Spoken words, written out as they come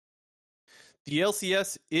The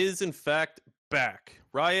LCS is, in fact, back.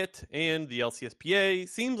 Riot and the LCSPA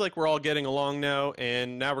seems like we're all getting along now,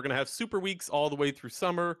 and now we're going to have super weeks all the way through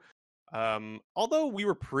summer. Although we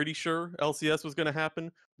were pretty sure LCS was going to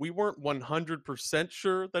happen, we weren't 100%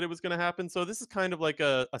 sure that it was going to happen. So this is kind of like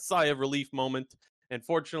a sigh of relief moment. And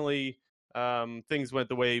fortunately, things went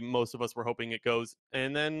the way most of us were hoping it goes.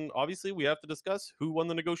 And then obviously we have to discuss who won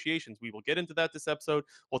the negotiations. We will get into that this episode.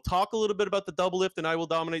 We'll talk a little bit about the double lift and I Will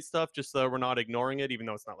Dominate stuff, just so we're not ignoring it, even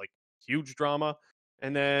though it's not like huge drama.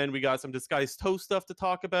 And then we got some disguised toast stuff to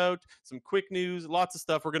talk about, some quick news, lots of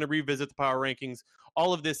stuff. We're going to revisit the power rankings,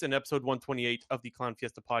 all of this in episode 128 of the Clown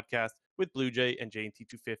Fiesta podcast with Blue Jay and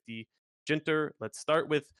JNT250. Jinter, let's start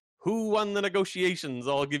with who won the negotiations.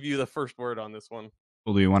 I'll give you the first word on this one.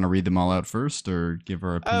 Well, do you want to read them all out first or give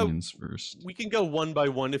our opinions first? We can go one by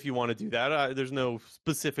one if you want to do that. There's no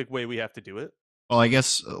specific way we have to do it. Well, I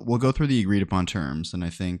guess we'll go through the agreed upon terms, and I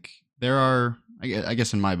think there are, I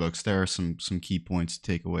guess in my books, there are some key points to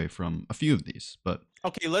take away from a few of these. But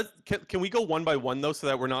okay, can we go one by one though, so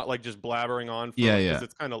that we're not like just blabbering on? Yeah. Because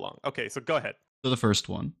it's kind of long. Okay, so go ahead. So the first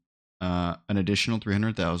one, an additional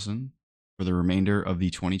 300,000 for the remainder of the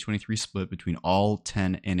 2023 split between all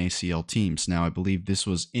 10 NACL teams. Now, I believe this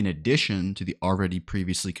was in addition to the already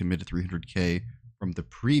previously committed 300K from the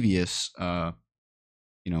previous Riot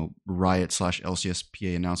 /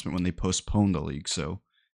 LCSPA announcement when they postponed the league. So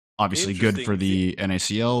obviously good for the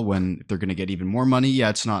NACL when they're going to get even more money. Yeah,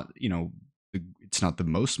 it's not, it's not the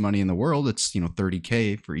most money in the world. It's,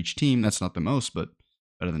 30K for each team. That's not the most, but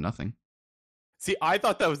better than nothing. See, I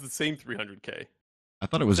thought that was the same 300K. I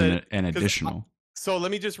thought it was an additional. So let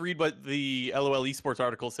me just read what the LOL Esports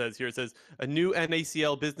article says here. It says, a new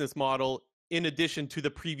NACL business model in addition to the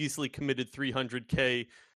previously committed 300K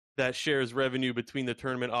that shares revenue between the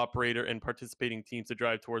tournament operator and participating teams to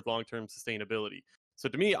drive towards long-term sustainability. So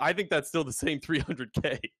to me, I think that's still the same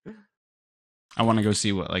 300K. I want to go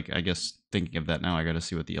see what, I guess thinking of that now, I got to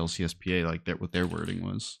see what the LCSPA, what their wording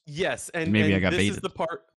was. Yes, and maybe I got this baited. Is the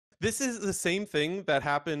part. This is the same thing that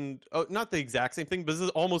happened, not the exact same thing, but this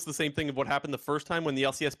is almost the same thing of what happened the first time when the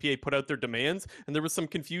LCSPA put out their demands and there was some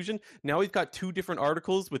confusion. Now we've got two different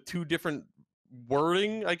articles with two different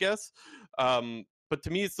wording, I guess. But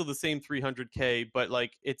to me, it's still the same 300K, but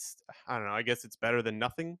it's, I don't know, I guess it's better than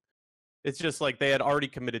nothing. It's just they had already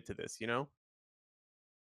committed to this,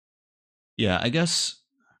 Yeah, I guess,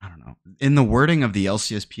 I don't know. In the wording of the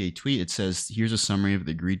LCSPA tweet, it says, here's a summary of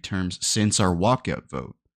the agreed terms since our walkout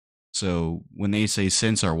vote. So when they say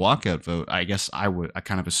since our walkout vote, I guess I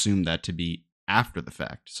kind of assume that to be after the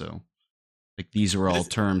fact. So these are all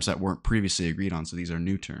terms that weren't previously agreed on. So these are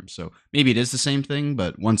new terms. So maybe it is the same thing.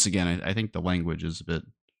 But once again, I think the language is a bit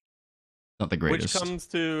not the greatest. Which comes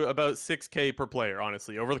to about 6K per player,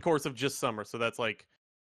 honestly, over the course of just summer. So that's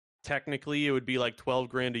technically it would be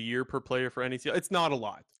 $12,000 a year per player for NACL. It's not a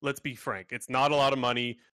lot. Let's be frank. It's not a lot of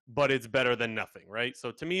money, but it's better than nothing, right?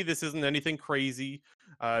 So to me, this isn't anything crazy.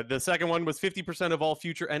 The second one was 50% of all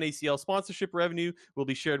future NACL sponsorship revenue will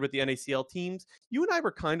be shared with the NACL teams. You and I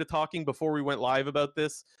were kind of talking before we went live about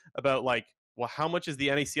this, about how much is the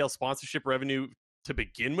NACL sponsorship revenue to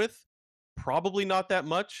begin with? Probably not that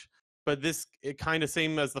much. But this, it kind of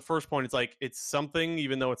same as the first point. It's it's something,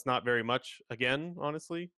 even though it's not very much. Again,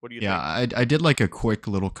 honestly, what do you think? Yeah, I did a quick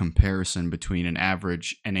little comparison between an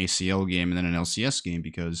average NACL game and then an LCS game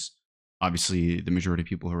because obviously the majority of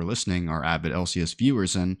people who are listening are avid LCS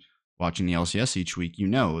viewers and watching the LCS each week. You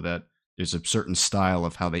know that there's a certain style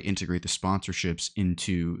of how they integrate the sponsorships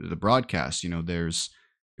into the broadcast.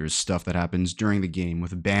 There's stuff that happens during the game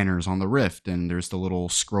with banners on the Rift, and there's the little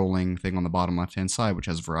scrolling thing on the bottom left-hand side, which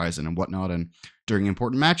has Verizon and whatnot. And during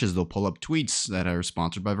important matches, they'll pull up tweets that are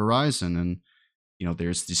sponsored by Verizon. And,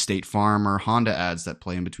 there's the State Farm or Honda ads that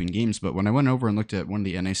play in between games. But when I went over and looked at one of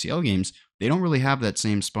the NACL games, they don't really have that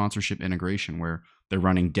same sponsorship integration where they're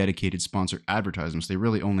running dedicated sponsored advertisements. They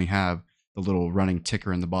really only have the little running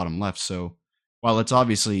ticker in the bottom left. So while it's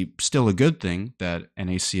obviously still a good thing that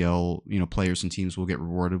NACL, players and teams will get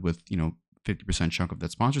rewarded with, 50% chunk of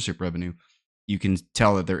that sponsorship revenue, you can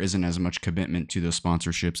tell that there isn't as much commitment to those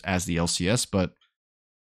sponsorships as the LCS, but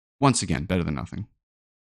once again, better than nothing.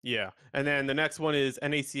 Yeah. And then the next one is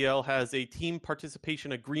NACL has a team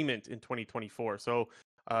participation agreement in 2024. So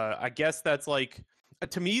I guess that's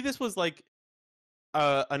to me, this was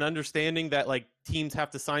an understanding that teams have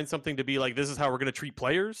to sign something to be this is how we're going to treat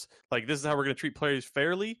players. This is how we're going to treat players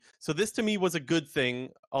fairly. So this to me was a good thing,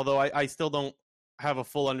 although I still don't have a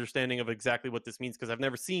full understanding of exactly what this means because I've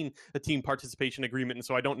never seen a team participation agreement. And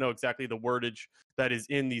so I don't know exactly the wordage that is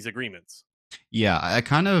in these agreements. Yeah, I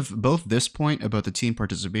kind of both this point about the team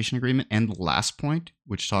participation agreement and the last point,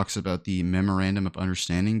 which talks about the memorandum of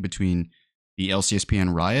understanding between the LCSP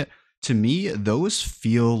and Riot. To me, those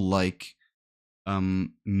feel like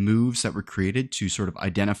moves that were created to sort of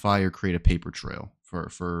identify or create a paper trail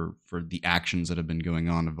for the actions that have been going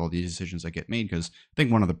on of all these decisions that get made. Because I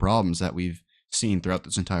think one of the problems that we've seen throughout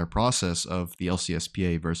this entire process of the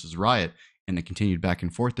LCSPA versus Riot and the continued back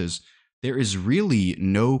and forth is there is really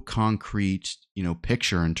no concrete,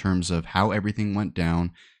 picture in terms of how everything went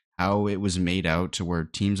down, how it was made out to where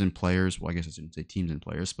teams and players, well, I guess I shouldn't say teams and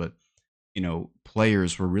players, but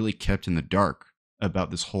players were really kept in the dark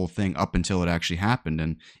about this whole thing up until it actually happened.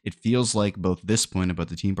 And it feels like both this point about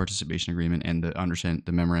the team participation agreement and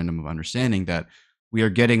the memorandum of understanding that we are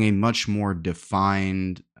getting a much more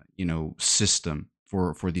defined, system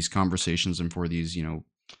for these conversations and for these,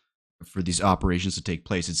 for these operations to take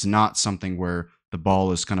place. It's not something where the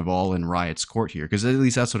ball is kind of all in Riot's court here, because at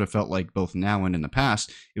least that's what it felt like both now and in the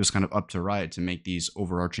past. It was kind of up to Riot to make these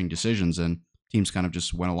overarching decisions, and teams kind of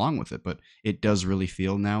just went along with it. But it does really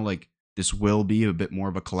feel now like this will be a bit more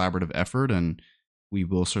of a collaborative effort, and we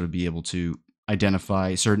will sort of be able to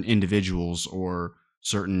identify certain individuals or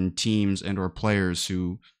certain teams and or players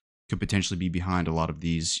who could potentially be behind a lot of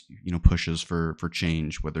these pushes for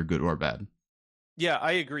change, whether good or bad. Yeah,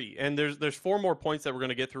 I agree. And there's four more points that we're going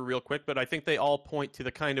to get through real quick, but I think they all point to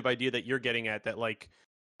the kind of idea that you're getting at, that like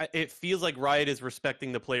it feels like Riot is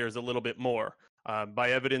respecting the players a little bit more.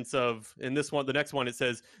 By evidence of, in this one, the next one, it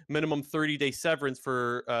says minimum 30-day severance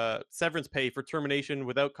for severance pay for termination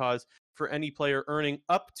without cause for any player earning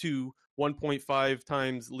up to 1.5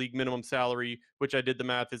 times league minimum salary, which I did the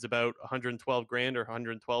math is about 112 grand or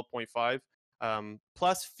 112.5,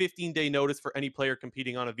 plus 15-day notice for any player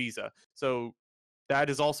competing on a visa. So that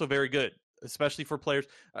is also very good, especially for players.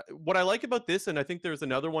 What I like about this, and I think there's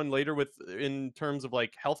another one later with in terms of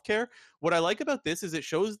like healthcare. What I like about this is it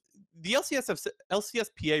shows the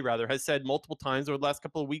LCSPA rather has said multiple times over the last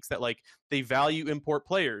couple of weeks that like they value import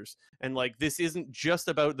players, and like this isn't just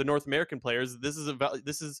about the North American players. This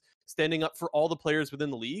is standing up for all the players within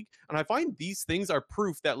the league, and I find these things are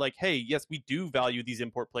proof that like, hey, yes, we do value these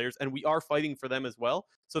import players, and we are fighting for them as well.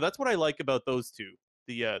 So that's what I like about those two.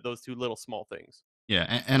 Those two little small things.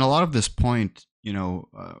 Yeah, and a lot of this point,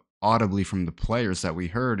 audibly from the players that we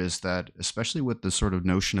heard is that, especially with the sort of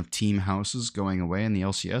notion of team houses going away in the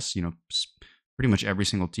LCS, pretty much every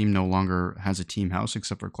single team no longer has a team house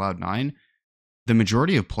except for Cloud9. The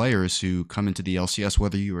majority of players who come into the LCS,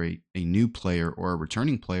 whether you're a new player or a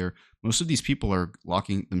returning player, most of these people are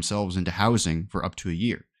locking themselves into housing for up to a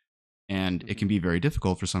year. And it can be very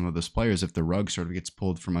difficult for some of those players if the rug sort of gets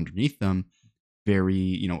pulled from underneath them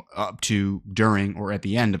very, up to, during, or at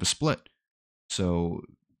the end of a split. So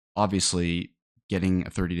obviously getting a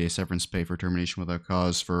 30-day severance pay for termination without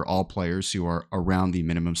cause for all players who are around the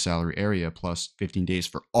minimum salary area, plus 15 days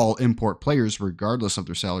for all import players, regardless of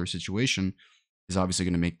their salary situation, is obviously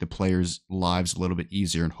going to make the players' lives a little bit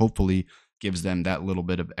easier and hopefully gives them that little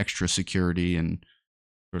bit of extra security and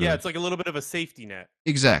yeah, it's like a little bit of a safety net.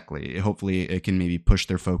 Exactly. Hopefully, it can maybe push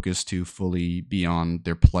their focus to fully beyond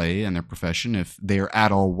their play and their profession if they're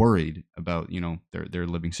at all worried about, their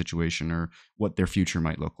living situation or what their future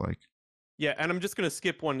might look like. Yeah, and I'm just going to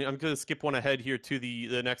skip one. I'm going to skip one ahead here to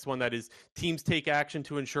the next one. That is, teams take action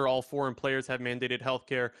to ensure all foreign players have mandated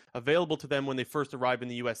healthcare available to them when they first arrive in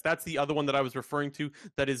the U.S. That's the other one that I was referring to.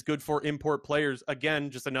 That is good for import players. Again,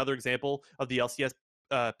 just another example of the LCS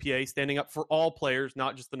PA standing up for all players,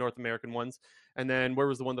 not just the North American ones. And then where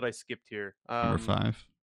was the one that I skipped here? Number 5.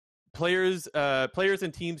 Players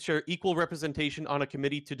and teams share equal representation on a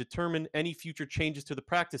committee to determine any future changes to the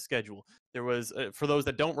practice schedule. There was, for those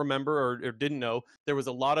that don't remember or didn't know, there was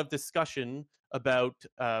a lot of discussion about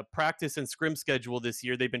practice and scrim schedule this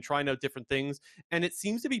year. They've been trying out different things, and it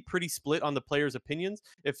seems to be pretty split on the players' opinions.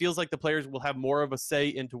 It feels like the players will have more of a say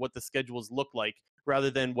into what the schedules look like,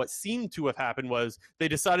 rather than what seemed to have happened was they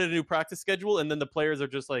decided a new practice schedule, and then the players are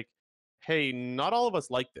just like, hey, not all of us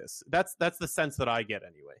like this. That's the sense that I get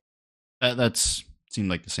anyway. That's seemed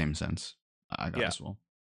like the same sense I got as well.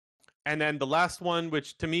 And then the last one,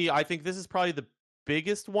 which to me, I think this is probably the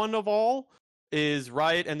biggest one of all, is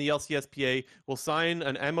Riot and the LCSPA will sign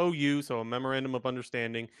an MOU, so a memorandum of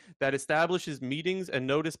understanding, that establishes meetings and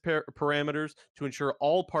notice parameters to ensure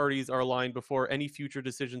all parties are aligned before any future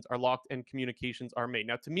decisions are locked and communications are made.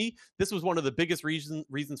 Now, to me, this was one of the biggest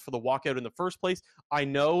reasons for the walkout in the first place. I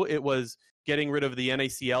know it was getting rid of the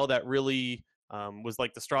NACL that really was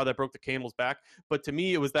like the straw that broke the camel's back. But to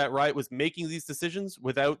me, it was that Riot was making these decisions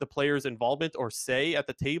without the players' involvement or say at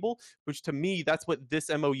the table, which to me, that's what this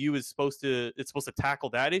MOU is supposed to. It's supposed to tackle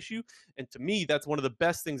that issue, and to me, that's one of the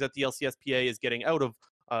best things that the LCSPA is getting out of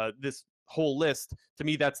this whole list. To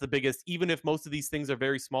me, that's the biggest. Even if most of these things are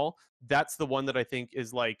very small, that's the one that I think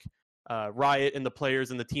is like Riot and the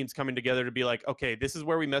players and the teams coming together to be like, okay, this is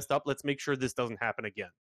where we messed up. Let's make sure this doesn't happen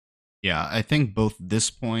again. Yeah, I think both this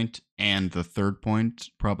point and the third point,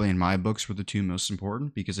 probably in my books, were the two most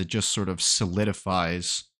important because it just sort of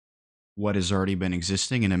solidifies what has already been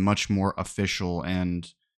existing in a much more official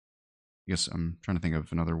and I guess I'm trying to think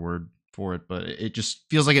of another word for it, but it just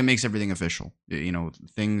feels like it makes everything official. You know,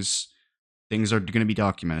 things are going to be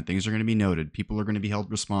documented, things are going to be noted, people are going to be held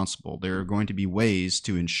responsible. There are going to be ways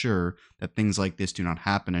to ensure that things like this do not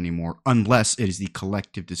happen anymore unless it is the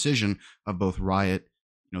collective decision of both Riot,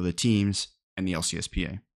 the teams, and the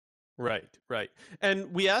LCSPA. Right.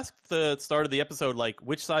 And we asked the start of the episode, like,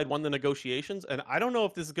 which side won the negotiations? And I don't know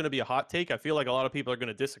if this is going to be a hot take. I feel like a lot of people are going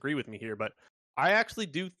to disagree with me here, but I actually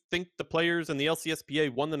do think the players and the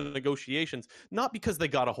LCSPA won the negotiations, not because they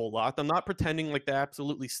got a whole lot. I'm not pretending like they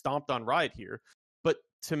absolutely stomped on Riot here. But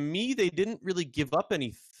to me, they didn't really give up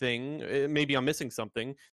anything. Maybe I'm missing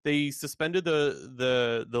something. They suspended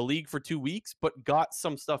the league for 2 weeks, but got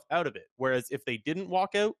some stuff out of it. Whereas if they didn't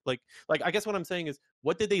walk out, like I guess what I'm saying is,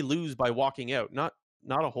 what did they lose by walking out? Not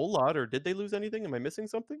a whole lot. Or did they lose anything? Am I missing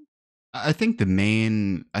something? I think the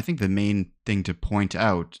main thing to point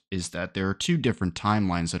out is that there are two different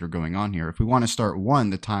timelines that are going on here. If we want to start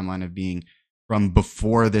the timeline of being from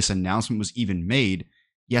before this announcement was even made,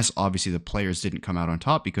 yes, obviously the players didn't come out on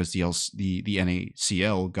top because the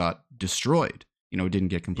NACL got destroyed. It didn't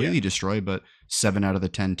get completely destroyed, but 7 out of the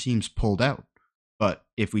 10 teams pulled out. But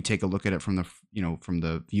if we take a look at it from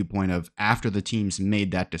the viewpoint of after the teams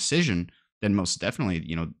made that decision, then most definitely,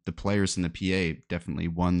 the players in the PA definitely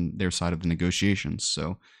won their side of the negotiations.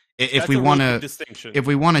 So if we want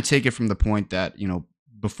to take it from the point that,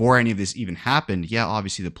 before any of this even happened, yeah,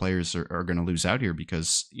 obviously the players are going to lose out here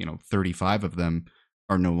because, 35 of them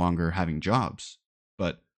are no longer having jobs.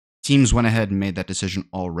 But teams went ahead and made that decision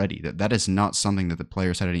already. That is not something that the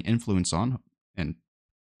players had any influence on. And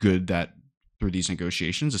good that through these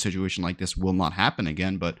negotiations, a situation like this will not happen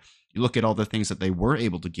again. But you look at all the things that they were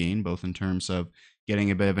able to gain, both in terms of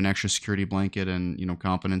getting a bit of an extra security blanket and,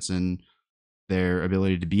 confidence in their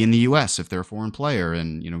ability to be in the U.S. if they're a foreign player,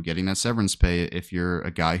 and, getting that severance pay if you're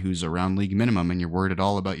a guy who's around league minimum and you're worried at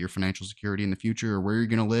all about your financial security in the future or where you're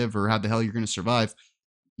going to live or how the hell you're going to survive.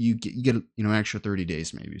 You get an extra 30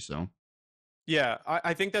 days maybe. So yeah,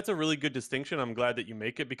 I think that's a really good distinction. I'm glad that you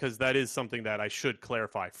make it because that is something that I should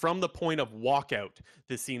clarify. From the point of walkout,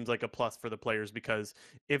 this seems like a plus for the players because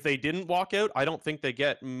if they didn't walk out, I don't think they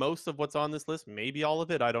get most of what's on this list, maybe all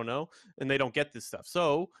of it, I don't know, and they don't get this stuff.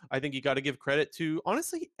 So I think you got to give credit to,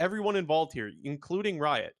 honestly, everyone involved here, including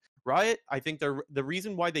Riot. Riot, I think the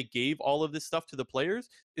reason why they gave all of this stuff to the players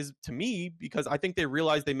is, to me, because I think they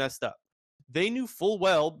realized they messed up. They knew full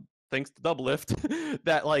well, thanks to Doublelift,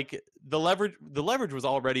 that like the leverage was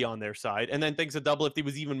already on their side, and then thanks to Doublelift, it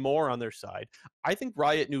was even more on their side. I think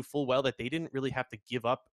Riot knew full well that they didn't really have to give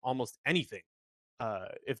up almost anything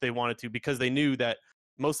if they wanted to, because they knew that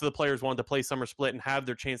most of the players wanted to play Summer Split and have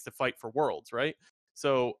their chance to fight for Worlds, right?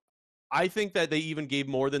 So I think that they even gave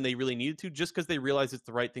more than they really needed to, just because they realized it's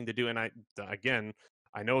the right thing to do. And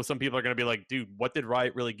I know some people are going to be like, dude, what did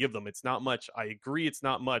Riot really give them? It's not much. I agree it's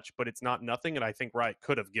not much, but it's not nothing. And I think Riot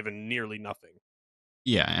could have given nearly nothing.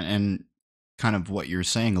 Yeah, and kind of what you're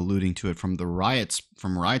saying, alluding to it from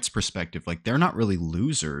Riot's perspective, like they're not really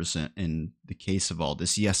losers in the case of all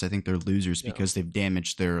this. Yes, I think they're losers because they've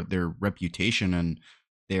damaged their reputation and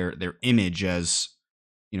their image as,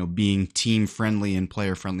 being team friendly and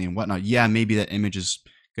player friendly and whatnot. Yeah, maybe that image is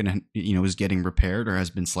is getting repaired or has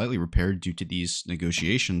been slightly repaired due to these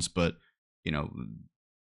negotiations, but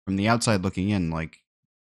from the outside looking in, like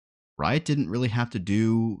Riot didn't really have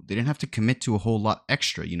to commit to a whole lot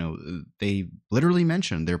extra. They literally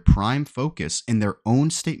mentioned their prime focus in their own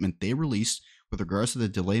statement they released with regards to the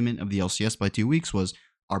delayment of the LCS by 2 weeks was,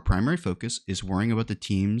 our primary focus is worrying about the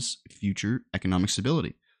team's future economic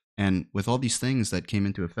stability. And with all these things that came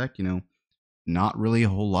into effect, not really a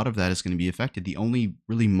whole lot of that is going to be affected. The only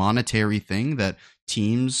really monetary thing that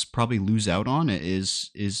teams probably lose out on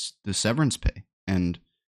is the severance pay. And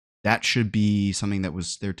that should be something that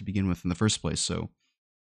was there to begin with in the first place. So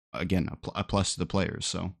again, a plus to the players.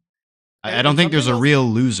 So I don't think there's a real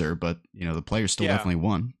loser, but the players still definitely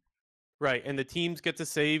won. Right, and the teams get to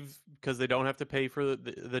save because they don't have to pay for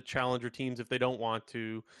the challenger teams if they don't want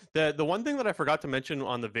to. The one thing that I forgot to mention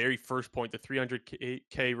on the very first point, the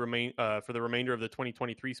 300K remain for the remainder of the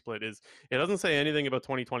 2023 split, is it doesn't say anything about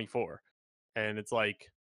 2024, and it's like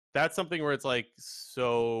that's something where it's like,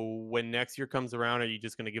 so when next year comes around, are you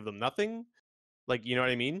just going to give them nothing? Like, you know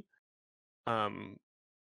what I mean? Um,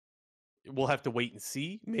 we'll have to wait and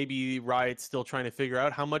see. Maybe Riot's still trying to figure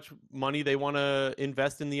out how much money they want to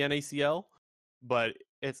invest in the NACL, but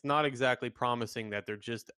it's not exactly promising that they're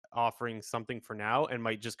just offering something for now and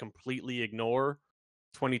might just completely ignore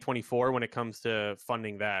 2024 when it comes to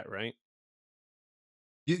funding that, right?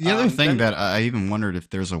 The other thing Then that I even wondered if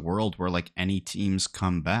there's a world where like any teams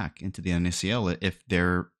come back into the NACL if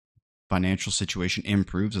their financial situation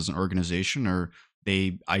improves as an organization, or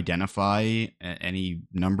they identify any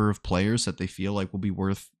number of players that they feel like will be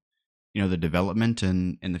worth, the development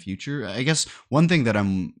in the future. I guess one thing that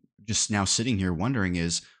I'm just now sitting here wondering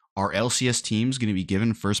is, are LCS teams going to be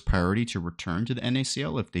given first priority to return to the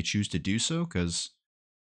NACL if they choose to do so? Because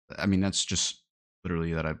I mean, that's just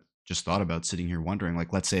literally that I've just thought about sitting here wondering.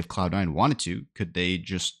 Like, let's say if Cloud9 wanted to, could they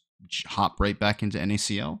just hop right back into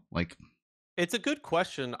NACL? Like, it's a good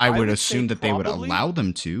question. I I would would say assume that they would probably. allow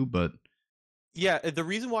them to, but Yeah, the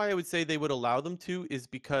reason why I would say they would allow them to is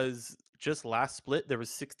because just last split there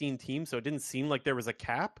was 16 teams, so it didn't seem like there was a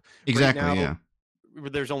cap. Right exactly, now yeah.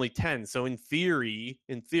 there's only 10, so in theory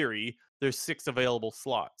there's 6 available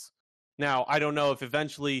slots. Now, I don't know if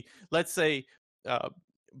eventually, let's say, uh,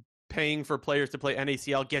 paying for players to play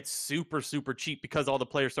NACL gets super super cheap because all the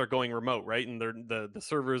players start going remote, right? And the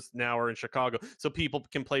servers now are in Chicago, so people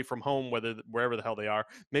can play from home wherever the hell they are.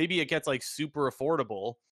 Maybe it gets like super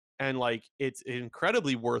affordable, and like it's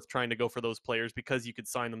incredibly worth trying to go for those players because you could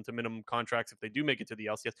sign them to minimum contracts if they do make it to the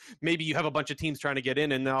LCS. Maybe you have a bunch of teams trying to get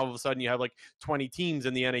in, and then all of a sudden you have like 20 teams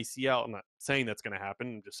in the NACL. I'm not saying that's going to happen.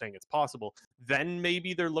 I'm just saying it's possible. Then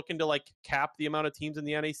maybe they're looking to like cap the amount of teams in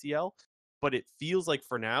the NACL, but it feels like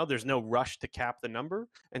for now there's no rush to cap the number.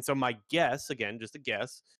 And so my guess, again, just a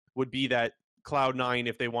guess, would be that Cloud9,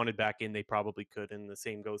 if they wanted back in, they probably could, and the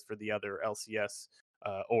same goes for the other LCS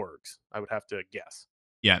orgs. I would have to guess.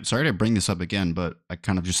 Yeah, sorry to bring this up again, but I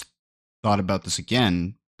kind of just thought about this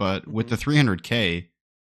again. But with Mm-hmm. the 300K,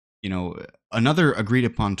 another agreed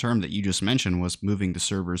upon term that you just mentioned was moving the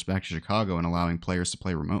servers back to Chicago and allowing players to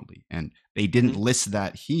play remotely. And they didn't Mm-hmm. list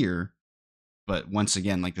that here, but once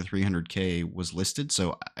again, like the 300K was listed.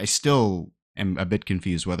 So I still am a bit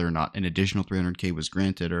confused whether or not an additional 300K was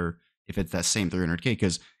granted or if it's that same 300K.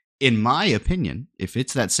 Because in my opinion, if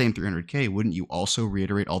it's that same 300K, wouldn't you also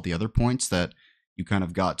reiterate all the other points that you kind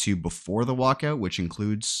of got to before the walkout, which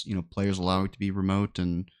includes, players allowing to be remote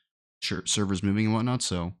and servers moving and whatnot?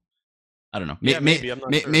 So I don't know. Yeah, maybe. I'm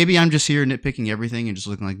not sure. Maybe I'm just here nitpicking everything and just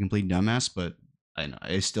looking like a complete dumbass, but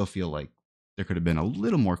I still feel like there could have been a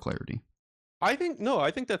little more clarity. I think no,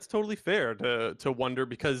 I think that's totally fair to wonder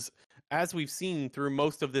because as we've seen through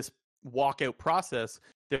most of this walkout process,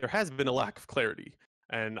 there has been a lack of clarity,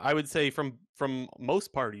 and I would say from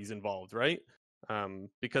most parties involved, right?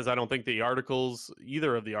 Because I don't think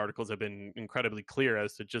either of the articles, have been incredibly clear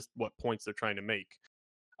as to just what points they're trying to make.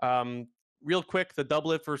 Um, Real quick, the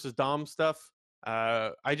Doublelift versus Dom stuff.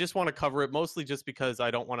 I just want to cover it mostly just because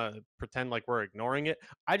I don't want to pretend like we're ignoring it.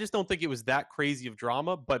 I just don't think it was that crazy of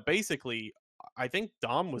drama, but basically, I think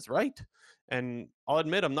Dom was right. And I'll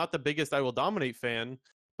admit, I'm not the biggest I Will Dominate fan,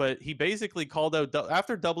 but he basically called out,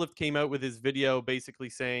 after Doublelift came out with his video basically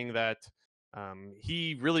saying that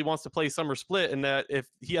he really wants to play Summer Split, and that if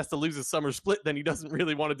he has to lose his Summer Split, then he doesn't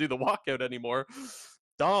really want to do the walkout anymore.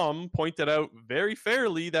 Dom pointed out very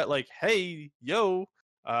fairly that, like, hey, yo,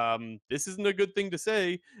 this isn't a good thing to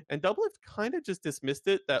say. And Doublelift kind of just dismissed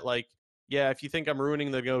it that, like, yeah, if you think I'm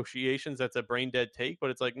ruining the negotiations, that's a brain dead take.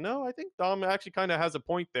 But it's like, no, I think Dom actually kind of has a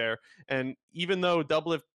point there. And even though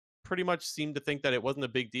Doublelift pretty much seemed to think that it wasn't a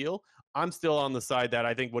big deal, I'm still on the side that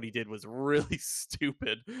I think what he did was really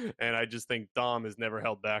stupid. And I just think Dom is never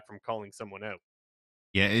held back from calling someone out.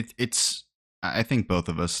 Yeah, it's. I think both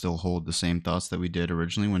of us still hold the same thoughts that we did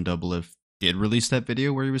originally when Doublelift did release that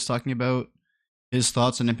video where he was talking about his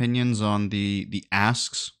thoughts and opinions on the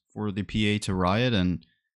asks for the PA to Riot, and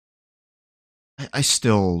I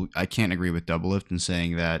can't agree with Doublelift in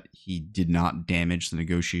saying that he did not damage the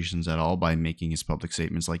negotiations at all by making his public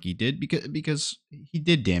statements like he did, because he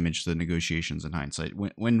did damage the negotiations in hindsight.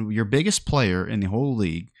 When your biggest player in the whole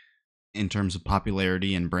league, in terms of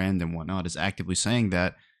popularity and brand and whatnot, is actively saying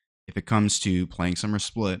that if it comes to playing Summer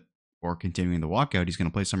Split or continuing the walkout, he's going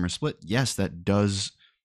to play Summer Split. Yes, that does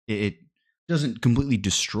it doesn't completely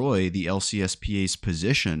destroy the LCSPA's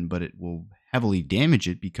position, but it will heavily damage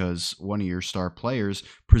it because one of your star players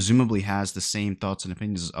presumably has the same thoughts and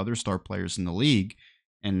opinions as other star players in the league,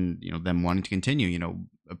 and them wanting to continue.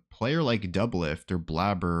 A player like Doublelift or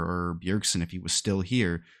Blabber or Bjergsen, if he was still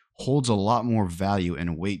here, holds a lot more value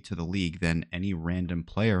and weight to the league than any random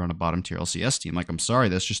player on a bottom tier LCS team. Like, I'm sorry,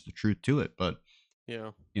 that's just the truth to it, but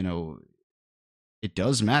Yeah. It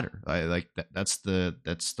does matter. I like that. That's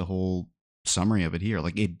the whole summary of it here.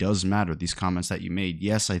 Like, it does matter, these comments that you made.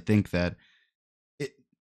 Yes, I think that it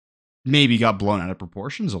maybe got blown out of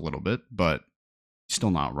proportions a little bit, but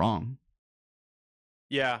still not wrong.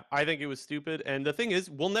 Yeah, I think it was stupid. And the thing is,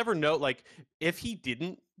 we'll never know. Like, if he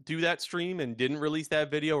didn't do that stream and didn't release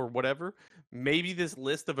that video or whatever, maybe this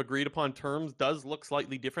list of agreed upon terms does look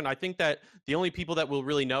slightly different. I think that the only people that will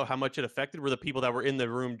really know how much it affected were the people that were in the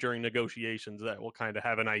room during negotiations, that will kind of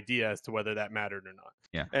have an idea as to whether that mattered or not.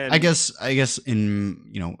 Yeah. And I guess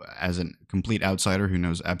in, as a complete outsider who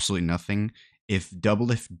knows absolutely nothing, if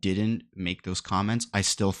Doublelift didn't make those comments, I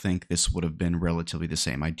still think this would have been relatively the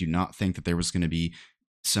same. I do not think that there was going to be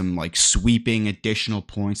some like sweeping additional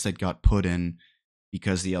points that got put in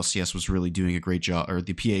because the LCS was really doing a great job, or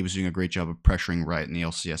the PA was doing a great job of pressuring Riot in the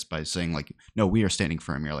LCS by saying like, no, we are standing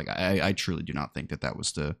firm here. Like, I truly do not think that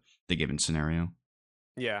was the given scenario.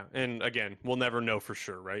 yeah, and again, we'll never know for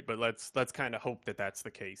sure, right? But let's kind of hope that that's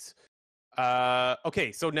the case.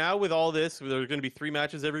 Okay, so now with all this, there's going to be 3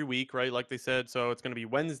 matches every week, right? Like they said, so it's going to be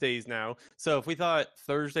Wednesdays now. So if we thought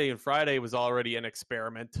Thursday and Friday was already an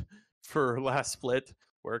experiment for last split,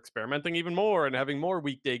 we're experimenting even more and having more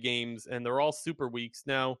weekday games, and they're all super weeks.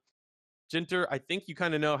 Now, Jinter, I think you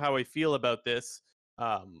kind of know how I feel about this.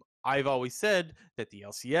 I've always said that the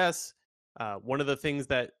LCS, one of the things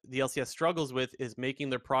that the LCS struggles with is making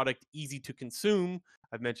their product easy to consume.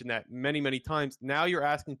 I've mentioned that many, many times. Now you're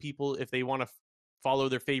asking people if they want to follow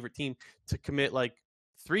their favorite team to commit like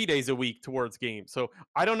 3 days a week towards games. So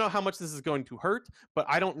I don't know how much this is going to hurt, but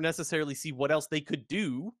I don't necessarily see what else they could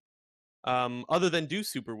do other than do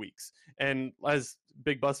super weeks. And as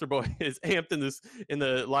Big Buster Boy is amped in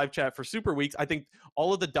the live chat for super weeks, I think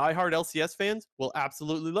all of the diehard LCS fans will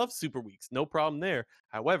absolutely love super weeks. No problem there.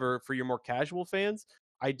 However, for your more casual fans,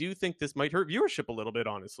 I do think this might hurt viewership a little bit,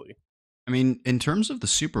 honestly. I mean, in terms of the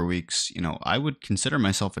super weeks, I would consider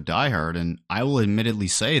myself a diehard, and I will admittedly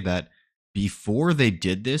say that before they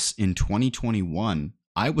did this in 2021,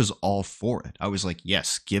 I was all for it. I was like,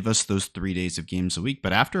 yes, give us those 3 days of games a week.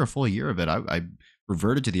 But after a full year of it, I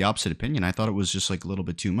reverted to the opposite opinion. I thought it was just like a little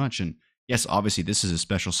bit too much. And yes, obviously, this is a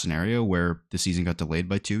special scenario where the season got delayed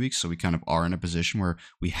by 2 weeks. So we kind of are in a position where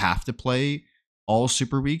we have to play all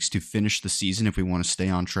super weeks to finish the season if we want to stay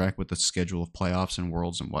on track with the schedule of playoffs and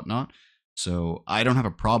worlds and whatnot. So I don't have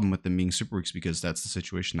a problem with them being super weeks because that's the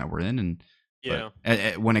situation that we're in. And Yeah.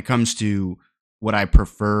 but when it comes to would I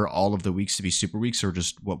prefer all of the weeks to be super weeks or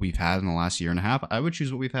just what we've had in the last year and a half, I would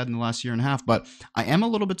choose what we've had in the last year and a half. But I am a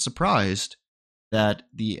little bit surprised that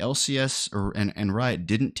the LCS and Riot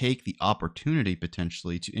didn't take the opportunity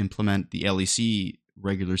potentially to implement the LEC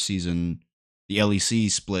regular season, the LEC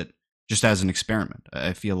split, just as an experiment.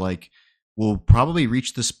 I feel like we'll probably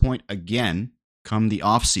reach this point again come the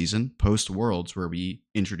off season post Worlds, where we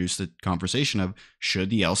introduce the conversation of should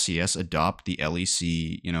the LCS adopt the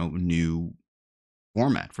LEC, new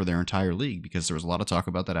format for their entire league, because there was a lot of talk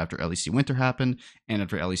about that after LEC Winter happened and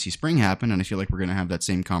after LEC Spring happened, and I feel like we're going to have that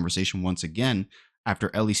same conversation once again after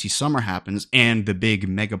LEC Summer happens and the big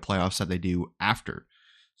mega playoffs that they do after.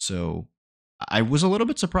 So I was a little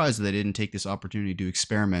bit surprised that they didn't take this opportunity to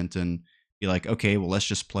experiment and be like, okay, well, let's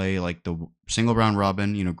just play like the single round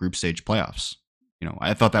robin, group stage playoffs.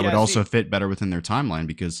 I thought that would also fit better within their timeline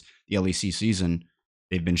because the LEC season,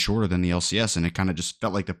 they've been shorter than the LCS, and it kind of just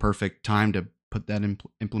felt like the perfect time to put that in,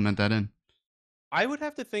 implement that in. I would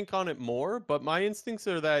have to think on it more, but my instincts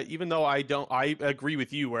are that even though I agree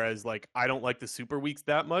with you, whereas like I don't like the super weeks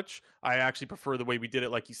that much. I actually prefer the way we did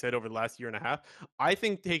it, like you said, over the last year and a half. I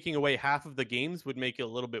think taking away half of the games would make it a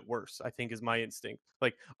little bit worse, I think is my instinct.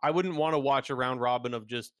 Like I wouldn't want to watch a round robin of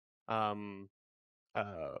just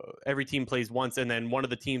every team plays once and then one of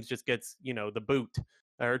the teams just gets, the boot.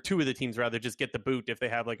 Or 2 of the teams rather just get the boot if they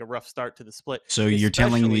have like a rough start to the split. So you're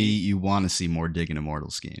telling me you want to see more Dig and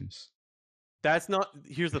Immortals games? That's not.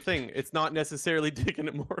 Here's the thing. It's not necessarily digging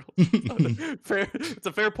Immortals. It's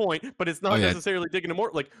a fair point, but it's not necessarily digging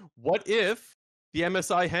Immortals. Like, what if the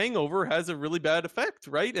MSI hangover has a really bad effect,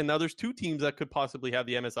 right? And now there's 2 teams that could possibly have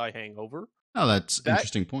the MSI hangover. Oh, that's an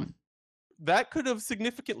interesting point. That could have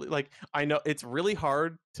significantly, like, I know it's really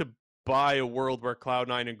hard to buy a world where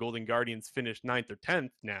Cloud9 and Golden Guardians finish 9th or 10th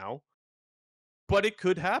now, but it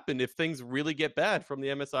could happen if things really get bad from the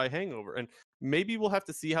MSI hangover, and maybe we'll have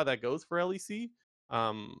to see how that goes for LEC.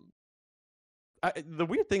 The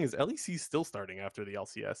weird thing is LEC is still starting after the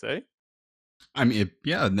LCS, eh? I mean,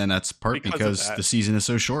 yeah, and then that's part Because of because that. the season is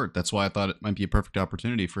so short. That's why I thought it might be a perfect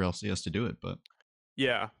opportunity for LCS to do it. But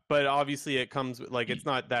Yeah, but obviously it comes with, like, it's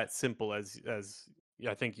not that simple as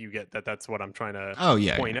I think you get that. That's what I'm trying to oh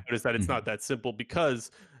yeah, point yeah. out, is that it's not that simple,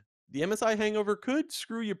 because the MSI hangover could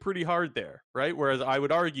screw you pretty hard there, right? Whereas I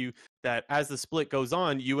would argue that as the split goes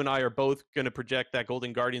on, you and I are both going to project that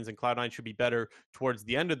Golden Guardians and Cloud9 should be better towards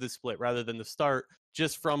the end of the split rather than the start,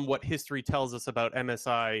 just from what history tells us about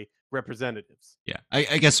MSI representatives. Yeah,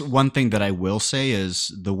 I guess one thing that I will say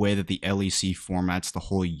is the way that the LEC formats the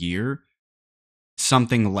whole year,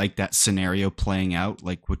 something like that scenario playing out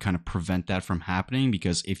like would kind of prevent that from happening,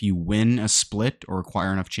 because if you win a split or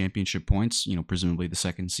acquire enough championship points, presumably the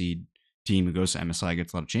second seed team who goes to MSI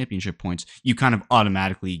gets a lot of championship points, you kind of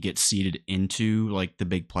automatically get seeded into like the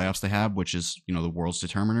big playoffs they have, which is, the world's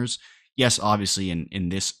determiners. Yes, obviously in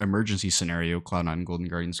this emergency scenario, Cloud9 and Golden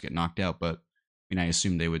Guardians get knocked out, but I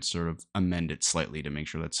assume they would sort of amend it slightly to make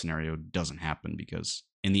sure that scenario doesn't happen, because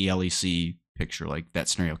in the LEC picture, like, that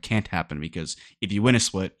scenario can't happen, because if you win a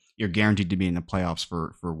split, you're guaranteed to be in the playoffs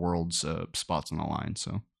for worlds spots on the line.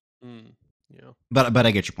 So, Yeah. But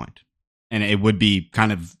I get your point, and it would be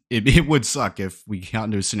kind of it would suck if we got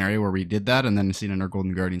into a scenario where we did that, and then CNN or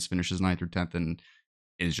Golden Guardians finishes 9th or 10th and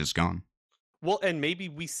is just gone. Well, and maybe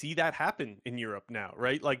we see that happen in Europe now,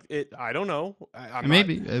 right? Like, I don't know. I'm And not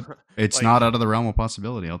maybe it's like, not out of the realm of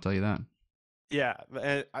possibility. I'll tell you that. yeah,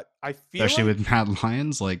 and I feel Especially like, with Mad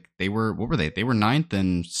Lions, like they were, what were they? They were 9th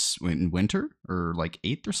in winter, or like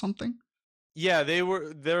 8th or something. yeah,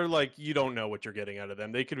 they're like, you don't know what you're getting out of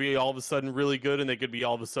them. They could be all of a sudden really good, and they could be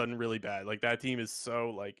all of a sudden really bad. Like, that team is so,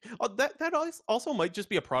 like, that also might just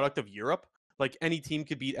be a product of Europe. Like, any team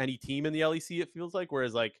could beat any team in the LEC, it feels like.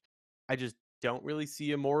 Whereas, like, I just don't really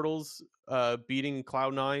see Immortals beating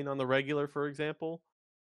Cloud9 on the regular, for example.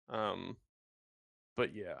 Um,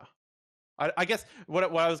 but yeah, I guess what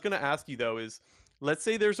I was going to ask you though is, let's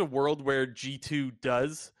say there's a world where G2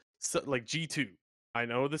 does, so, like, G2. I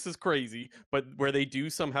know this is crazy, but where they do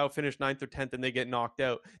somehow finish 9th or 10th and they get knocked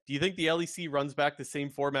out. Do you think the LEC runs back the same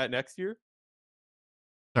format next year?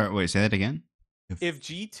 Sorry, wait, say that again. If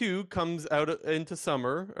G2 comes out into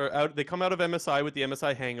summer, or they come out of MSI with the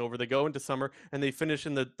MSI hangover, they go into summer and they finish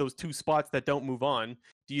in those two spots that don't move on.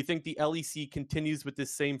 Do you think the LEC continues with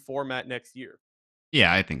this same format next year?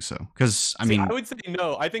 Yeah, I think so. Because See, I would say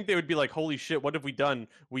no. I think they would be like, "Holy shit, what have we done?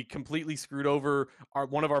 We completely screwed over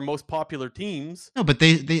one of our most popular teams." no, but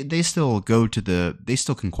they still go to they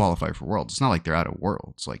still can qualify for worlds. It's not like they're out of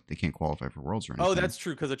worlds. Like, they can't qualify for worlds or Oh, anything. that's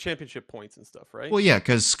true, because of championship points and stuff, right? Well, yeah,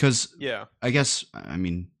 because Yeah, I guess,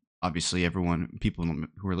 obviously people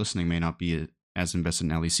who are listening may not be as invested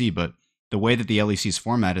in LEC, but the way that the LEC is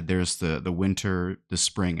formatted, there's the winter, the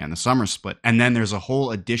spring, and the summer split, and then there's a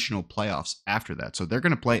whole additional playoffs after that. So they're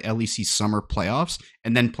going to play LEC summer playoffs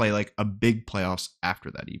and then play like a big playoffs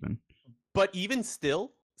after that, even. but even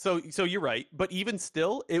still, so you're right. But even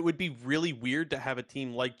still, it would be really weird to have a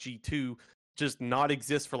team like G2 just not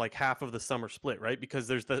exist for like half of the summer split, right? Because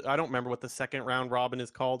there's I don't remember what the second round robin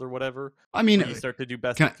is called or whatever, I mean, where you start to do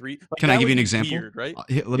best can of three. Like, can I that give you would an be example? weird, right? Let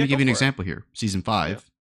Yeah, me go give you an for it. example here. Season Yeah. 5,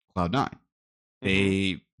 Cloud9. Mm-hmm.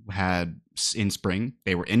 They had in spring,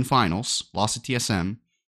 they were in finals, lost to TSM.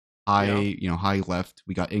 Yeah. High left.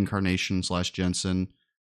 We got Incarnation / Jensen,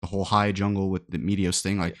 the whole high jungle with the Meteos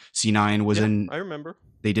thing. Like, C9 was Yeah, in, I remember.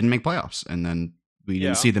 they didn't make playoffs, and then we didn't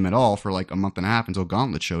Yeah. see them at all for like a month and a half until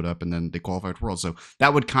Gauntlet showed up, and then they qualified for Worlds. So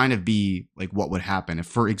that would kind of be like what would happen if,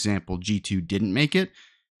 for example, G2 didn't make it.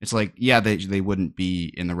 It's like, yeah, they wouldn't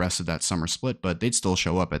be in the rest of that summer split, but they'd still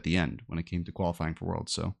show up at the end when it came to qualifying for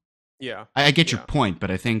Worlds. So Yeah. I get your Yeah. point, but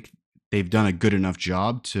I think they've done a good enough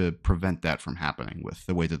job to prevent that from happening with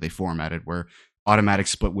the way that they formatted, where automatic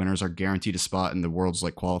split winners are guaranteed a spot in the world's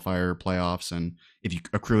like qualifier playoffs, and if you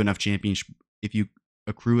accrue enough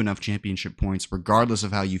championship points, regardless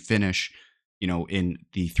of how you finish, in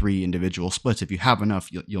the 3 individual splits, if you have enough,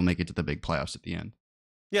 you'll make it to the big playoffs at the end.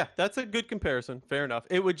 Yeah, that's a good comparison. Fair enough.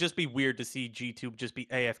 It would just be weird to see G2 just be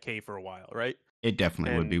AFK for a while, right? It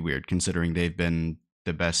definitely would And be weird, considering they've been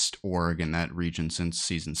the best org in that region since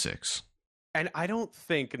season 6. I don't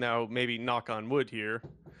think, now maybe knock on wood here,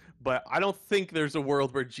 but I don't think there's a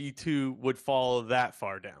world where G2 would fall that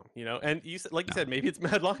far down, you know? And you said, like you No. said, maybe it's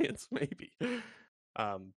Mad Lions, maybe.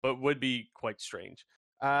 But would be quite strange.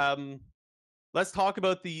 Um, let's talk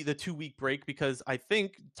about the 2-week break, because I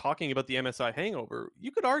think, talking about the MSI hangover,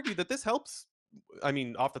 you could argue that this helps. I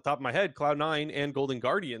mean, off the top of my head, Cloud9 and Golden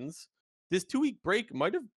Guardians, this 2-week break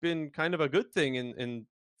might have been kind of a good thing in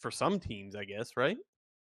for some teams, I guess, right?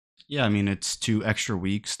 Yeah, I mean, it's 2 extra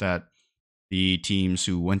weeks that the teams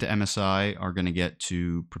who went to MSI are going to get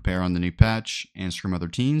to prepare on the new patch and scrim other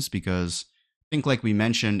teams because I think, like we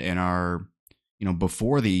mentioned in our,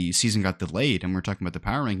 before the season got delayed and we're talking about the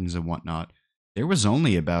power rankings and whatnot, there was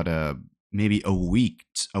only about maybe a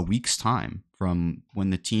week's time from when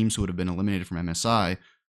the teams who would have been eliminated from MSI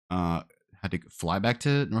had to fly back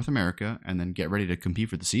to North America and then get ready to compete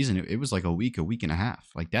for the season. It was like a week and a half.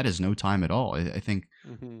 Like that is no time at all. I think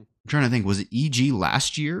Mm-hmm. I'm trying to think. Was it EG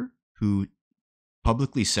last year who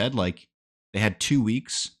publicly said like they had 2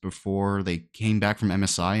 weeks before they came back from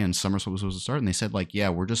MSI and summer was supposed to start, and they said like, yeah,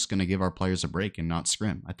 we're just gonna give our players a break and not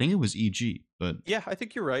scrim. I think it was EG, but Yeah, I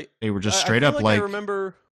think you're right. they were just I straight feel up like I like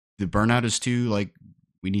remember. the burnout is too like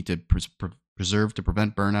we need to preserve to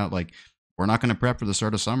prevent burnout. Like we're not going to prep for the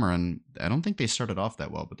start of summer, and I don't think they started off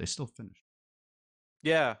that well, but they still finished.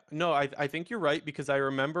 Yeah, no, I think you're right because I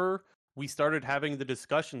remember we started having the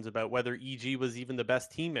discussions about whether EG was even the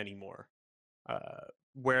best team anymore. Uh,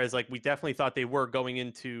 Whereas like we definitely thought they were going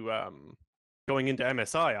into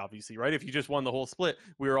MSI, obviously, right? If you just won the whole split,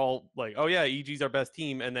 we were all like, oh yeah, EG's our best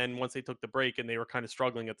team. And then once they took the break and they were kind of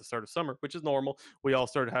struggling at the start of summer, which is normal, we all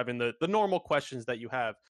started having the normal questions that you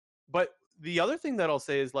have. But the other thing that I'll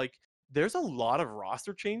say is like there's a lot of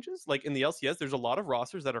roster changes. Like in the LCS, there's a lot of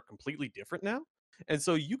rosters that are completely different now. And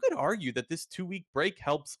so you could argue that this 2-week break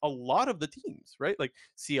helps a lot of the teams, right? Like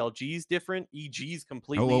CLG's different, EG's Oh, whoa,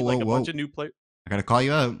 completely whoa, like a bunch whoa! of new players. I gotta call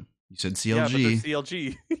you out. You said Yeah, but they're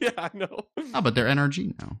CLG. CLG. Yeah, I know. Oh, but they're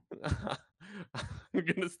NRG now. I'm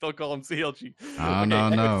gonna still call them CLG. Oh Okay, no,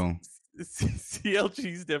 no.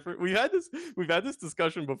 CLG's different. We've had this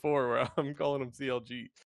discussion before where I'm calling them CLG.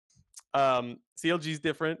 CLG's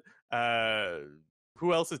different. Uh,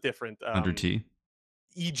 who else is different? 100T.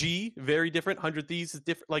 EG very different. 100 Thieves is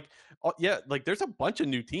different. Like, yeah, like there's a bunch of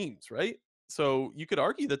new teams, right? So you could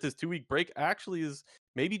argue that this 2-week break actually is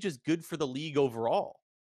maybe just good for the league overall,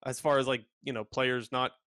 as far as like players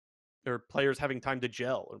not or players having time to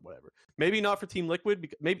gel or whatever. Maybe not for Team Liquid.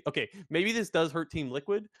 Because maybe this does hurt Team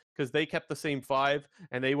Liquid because they kept the same 5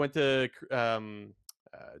 and they went to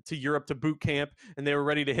Europe to boot camp and they were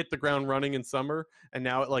ready to hit the ground running in summer. And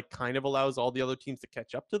now it like kind of allows all the other teams to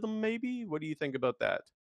catch up to them. Maybe. What do you think about that?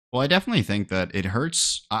 Well, I definitely think that it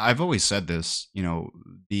hurts. I've always said this,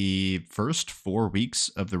 the first 4 weeks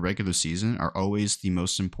of the regular season are always the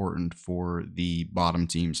most important for the bottom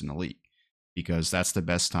teams in the league because that's the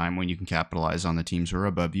best time when you can capitalize on the teams who are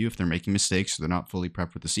above you if they're making mistakes or they're not fully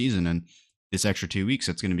prepped for the season. And this extra 2 weeks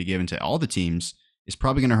that's going to be given to all the teams is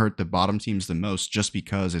probably going to hurt the bottom teams the most just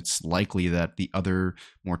because it's likely that the other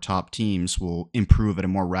more top teams will improve at a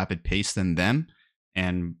more rapid pace than them.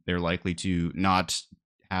 And they're likely to not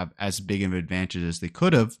have as big of an advantage as they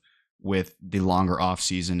could have with the longer off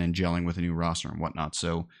season and gelling with a new roster and whatnot.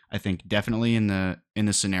 So I think definitely in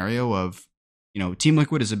the scenario of Team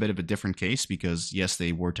Liquid is a bit of a different case because yes,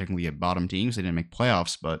 they were technically at bottom teams, they didn't make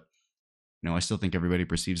playoffs, but I still think everybody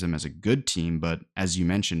perceives them as a good team. But as you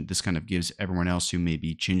mentioned, this kind of gives everyone else who may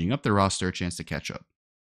be changing up their roster a chance to catch up.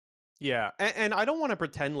 Yeah, and I don't want to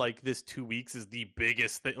pretend like this 2 weeks is the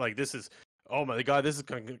biggest thing. Like this is, oh my god, this is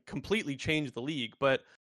going to completely change the league. But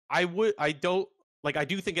I don't like. I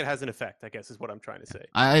do think it has an effect. I guess is what I'm trying to say.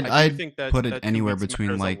 I do I'd think that put it that two anywhere weeks between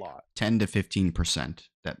matters a like lot. 10 to 15%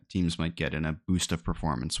 that teams might get in a boost of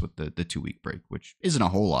performance with the 2 week break, which isn't a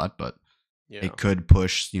whole lot, but Yeah, it could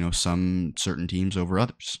push, some certain teams over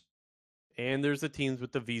others. and there's the teams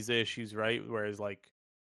with the visa issues, right? Whereas like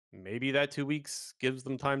maybe that 2 weeks gives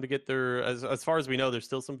them time to get their as far as we know there's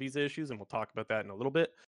still some visa issues and we'll talk about that in a little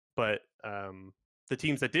bit, but the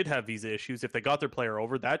teams that did have visa issues, if they got their player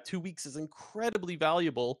over, that 2 weeks is incredibly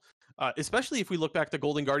valuable, especially if we look back to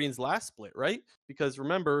Golden Guardians last split, right? Because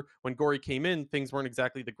remember when Gory came in, things weren't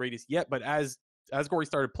exactly the greatest yet, but as Gory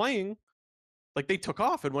started playing, like they took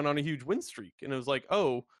off and went on a huge win streak, and it was like,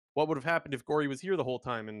 oh, what would have happened if Gory was here the whole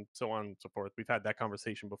time, and so on and so forth. We've had that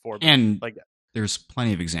conversation before, but And like, there's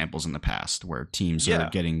plenty of examples in the past where teams are yeah,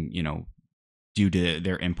 getting, due to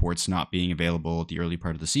their imports not being available at the early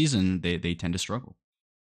part of the season, they tend to struggle.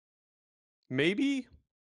 maybe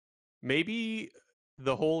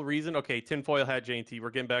the whole reason. Okay, tinfoil hat JT. We're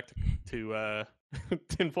getting back to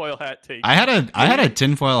tinfoil hat takes. I had a Maybe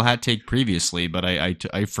tinfoil hat take previously, but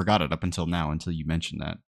I forgot it up until now until you mentioned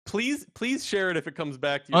that. please share it if it comes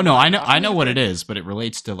back to you. Oh no, Mind. I I'm know gonna what say it is, but it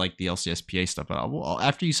relates to like the LCSPA stuff. But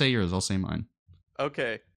after you say yours, I'll say mine.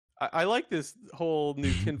 okay. I like this whole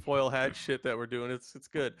new tinfoil hat shit that we're doing. It's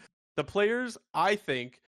good. The players, I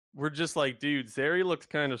think, we're just like, dude, Zeri looks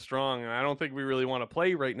kind of strong, and I don't think we really want to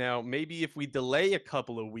play right now. Maybe if we delay a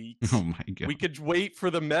couple of Oh weeks, my we god. could wait for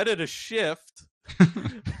the meta to shift.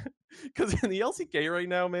 Because in the LCK right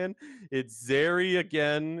now, man, it's Zeri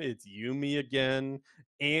again, it's Yumi again,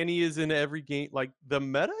 Annie is in every game. Like, the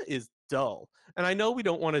meta is dull. And I know we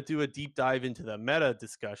don't want to do a deep dive into the meta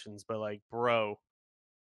discussions, but like, bro,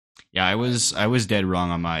 Yeah, I was dead wrong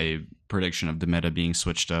on my prediction of the meta being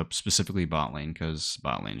switched up, specifically bot lane, because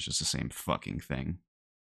bot lane is just the same fucking thing.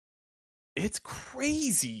 it's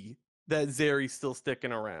crazy that Zeri's still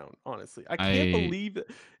sticking around, honestly. I can't I believe it.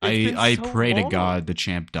 It's I been I so pray to long. God the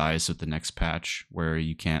champ dies at the next patch where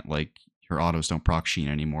you can't like your autos don't proc Sheen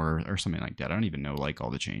anymore or something like that. I don't even know like all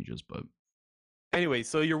the changes, but Anyway,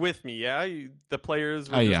 so you're with me, yeah? The players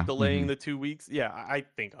were just yeah. delaying the 2 weeks. Yeah, I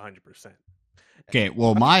think 100%. Okay,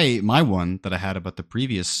 well my one that I had about the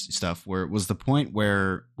previous stuff where it was the point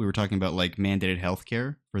where we were talking about like mandated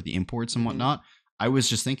healthcare for the imports and Mm-hmm. whatnot. I was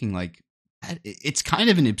just thinking like it's kind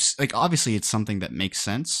of an like obviously it's something that makes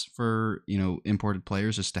sense for imported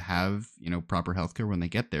players just to have proper healthcare when they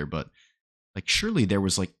get there, but like surely there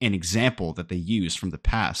was like an example that they used from the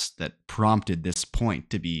past that prompted this point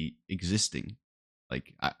to be existing.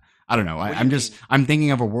 Like I don't know. What do you I'm just mean? I'm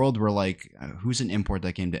thinking of a world where like who's an import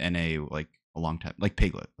that came to NA like a long time, like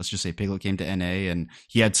Piglet. Let's just say Piglet came to NA and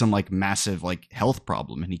he had some like massive like health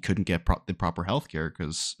problem and he couldn't get the proper health care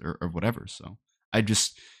because or whatever. So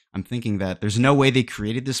I'm thinking that there's no way they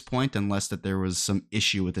created this point unless that there was some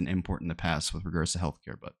issue with an import in the past with regards to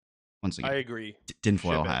healthcare. But once I again, agree.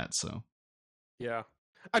 tinfoil Ship it. hat. So Yeah.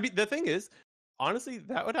 I mean, the thing is, honestly,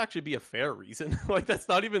 that would actually be a fair reason. Like, that's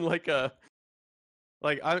not even like a.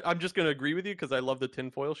 Like, I'm just going to agree with you because I love the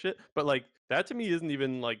tinfoil shit. But, like, that to me isn't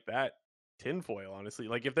even like that tinfoil, honestly.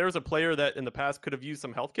 Like, if there was a player that in the past could have used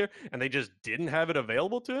some healthcare and they just didn't have it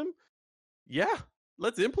available to him, yeah,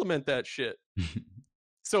 let's implement that shit.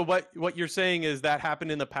 So what you're saying is that happened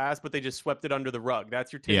in the past, but they just swept it under the rug.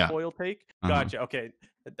 That's your yeah. tinfoil take. Uh-huh. Gotcha. Okay,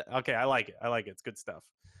 okay, I like it. I like it. It's good stuff.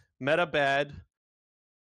 Meta bad,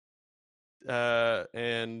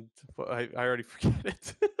 and I already forget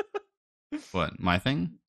it. What, my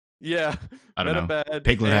thing? Yeah, I don't meta know. bad,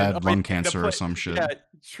 Piglet and had yeah, lung and cancer or some shit. yeah,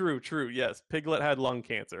 true. Yes, Piglet had lung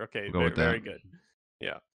cancer. Okay, We'll go with that. very good.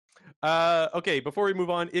 Yeah. Okay, before we move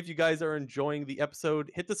on, if you guys are enjoying the episode,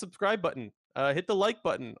 hit the subscribe button, hit the like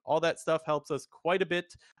button. All that stuff helps us quite a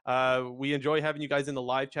bit. We enjoy having you guys in the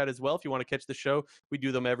live chat as well. If you want to catch the show, we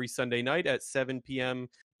do them every Sunday night at 7 p.m.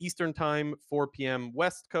 Eastern Time, 4 p.m.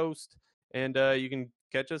 West Coast. And you can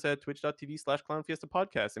catch us at twitch.tv/clownfiesta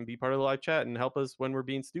podcast and be part of the live chat and help us when we're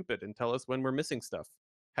being stupid and tell us when we're missing stuff.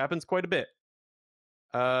 Happens quite a bit.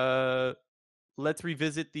 Let's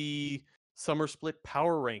revisit the summer split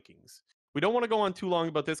power rankings. We don't want to go on too long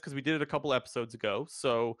about this because we did it a couple episodes ago.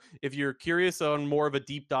 So if you're curious on more of a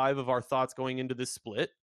deep dive of our thoughts going into this split,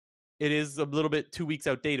 it is a little bit 2 weeks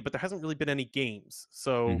outdated, but there hasn't really been any games.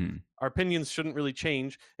 So Mm-hmm. our opinions shouldn't really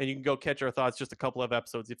change. And you can go catch our thoughts just a couple of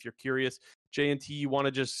episodes if you're curious. J&T, you want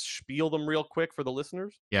to just spiel them real quick for the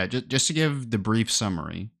listeners? Yeah, just to give the brief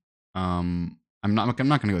summary. I'm not going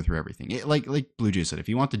to go through everything. Like Blue Jay said, if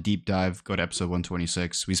you want the deep dive, go to episode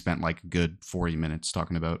 126. We spent like a good 40 minutes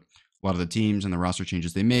talking about a lot of the teams and the roster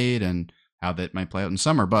changes they made and how that might play out in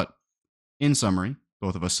summer. But in summary,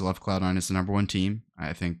 both of us still have Cloud9 as the number one team,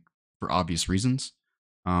 I think, for obvious reasons.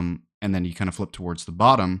 And then you kind of flip towards the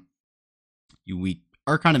bottom. We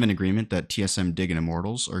are kind of in agreement that TSM, Dig, and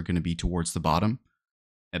Immortals are going to be towards the bottom,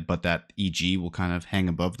 but that EG will kind of hang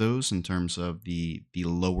above those in terms of the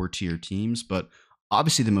lower tier teams. But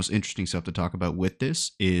obviously, the most interesting stuff to talk about with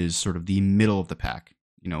this is sort of the middle of the pack.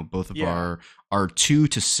 Both of Yeah. our 2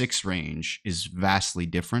 to 6 range is vastly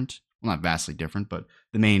different. Well, not vastly different, but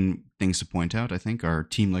the main things to point out, I think, are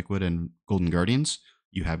Team Liquid and Golden Guardians.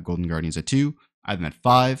 You have Golden Guardians at 2. I had them at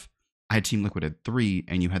 5. I had Team Liquid at 3,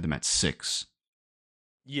 and you had them at 6.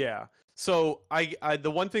 Yeah. So I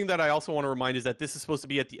the one thing that I also want to remind is that this is supposed to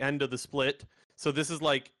be at the end of the split. So this is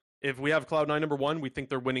like if we have Cloud9 number 1, we think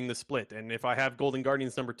they're winning the split. And if I have Golden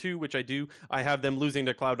Guardians number 2, which I do, I have them losing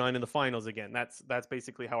to Cloud9 in the finals again. That's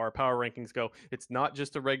basically how our power rankings go. It's not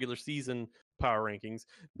just a regular season power rankings.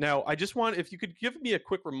 Now, I just want if you could give me a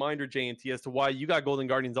quick reminder, JNT, as to why you got Golden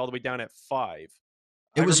Guardians all the way down at 5.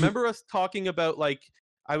 It I was remember us talking about like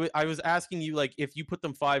I was asking you like if you put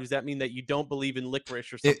them 5, does that mean that you don't believe in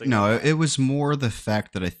licorice or something like no, that? it was more the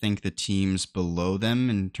fact that I think the teams below them,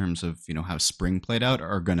 in terms of how spring played out,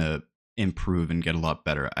 are gonna improve and get a lot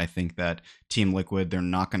better. I think that Team Liquid, they're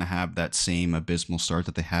not gonna have that same abysmal start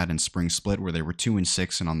that they had in spring split, where they were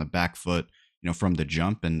 2-6 and on the back foot, from the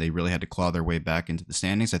jump, and they really had to claw their way back into the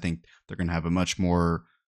standings. I think they're gonna have a much more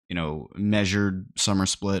measured summer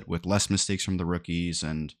split with less mistakes from the rookies,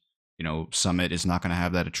 and Summit is not going to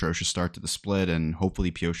have that atrocious start to the split, and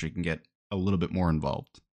hopefully Pyosha can get a little bit more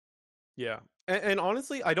involved. Yeah, and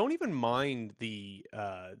honestly, I don't even mind the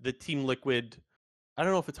Team Liquid. I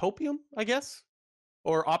don't know if it's hopium, I guess,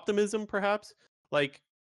 or optimism, perhaps. Like,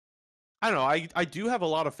 I don't know. I do have a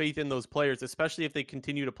lot of faith in those players, especially if they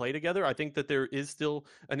continue to play together. I think that there is still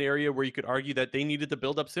an area where you could argue that they needed to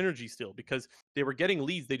build up synergy still, because they were getting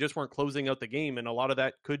leads. They just weren't closing out the game. And a lot of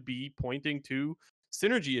that could be pointing to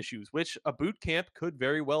synergy issues, which a boot camp could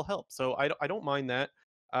very well help. So I don't mind that.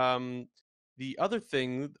 The other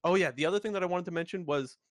thing, the other thing that I wanted to mention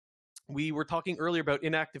was we were talking earlier about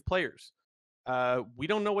inactive players. We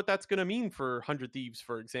don't know what that's going to mean for 100 Thieves,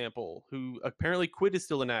 for example, who apparently Quid is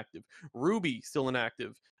still inactive. Ruby still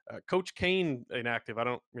inactive. Coach Kane inactive. I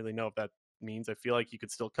don't really know if that means. I feel like he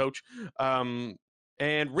could still coach. And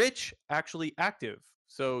Rich actually active.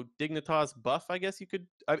 So Dignitas buff, I guess you could.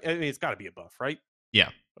 I mean, it's got to be a buff, right? Yeah.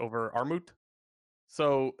 Over Armut.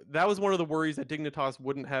 So that was one of the worries that Dignitas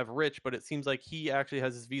wouldn't have Rich, but it seems like he actually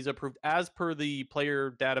has his visa approved as per the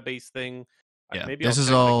player database thing. Yeah, Maybe this I'll is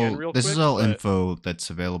check it again all real this quick. is all info that's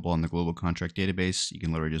available on the global contract database. You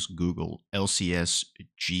can literally just Google LCS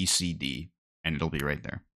GCD and it'll be right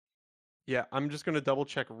there. Yeah, I'm just gonna double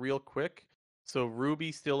check real quick. So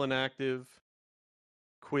Ruby still inactive,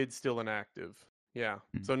 Quid still inactive. Yeah,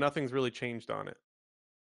 so nothing's really changed on it.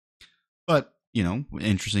 But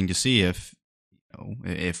interesting to see if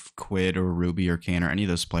Quid or Ruby or Kane or any of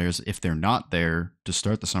those players, if they're not there to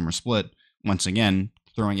start the summer split, once again,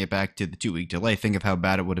 throwing it back to the 2-week delay, think of how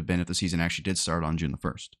bad it would have been if the season actually did start on June the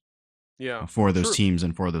 1st. Yeah. For those teams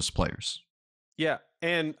and for those players. Yeah,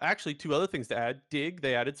 and actually 2 other things to add. Dig,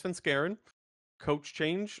 they added Svenskeren. Coach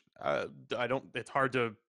change, it's hard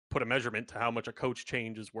to put a measurement to how much a coach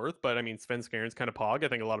change is worth, but I mean, Svenskeren's kind of pog. I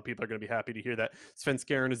think a lot of people are going to be happy to hear that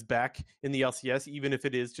Svenskeren is back in the LCS, even if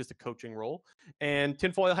it is just a coaching role. And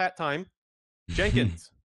tinfoil hat time,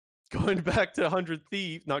 Jenkins. Going back to 100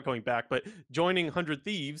 Thieves, not going back, but joining 100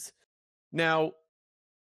 Thieves. Now,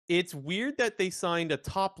 it's weird that they signed a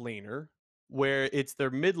top laner where it's their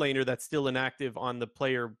mid laner that's still inactive on the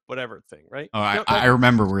player whatever thing, right? Oh, I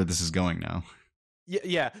remember where this is going now.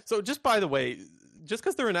 Yeah. So just by the way, just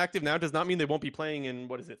because they're inactive now does not mean they won't be playing in,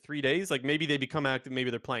 3 days? Like maybe they become active,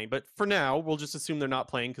 maybe they're playing. But for now, we'll just assume they're not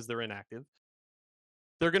playing because they're inactive.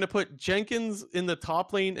 They're going to put Jenkins in the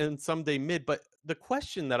top lane and someday mid. But the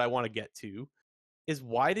question that I want to get to is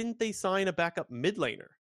why didn't they sign a backup mid laner?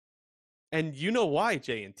 And you know why,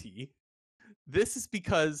 J&T. This is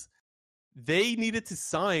because they needed to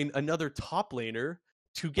sign another top laner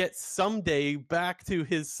to get Someday back to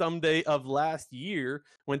his Someday of last year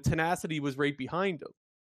when Tenacity was right behind him.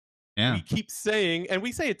 Yeah. We keep saying, and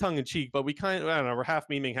we say it tongue in cheek, but we kind of, I don't know, we're half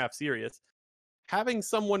memeing, half serious. Having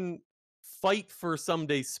someone fight for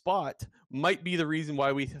Someday's spot might be the reason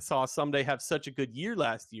why we saw Someday have such a good year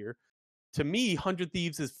last year. To me, 100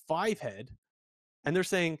 Thieves is 5-head, and they're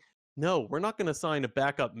saying, no, we're not going to sign a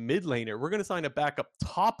backup mid laner. We're going to sign a backup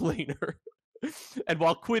top laner. And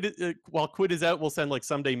while Quid is out, we'll send like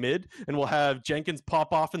Someday mid, and we'll have Jenkins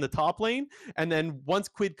pop off in the top lane. And then once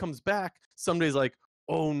Quid comes back, Someday's like,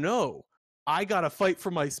 oh no, I got to fight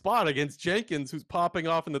for my spot against Jenkins, who's popping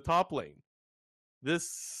off in the top lane.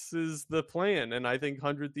 This is the plan, and I think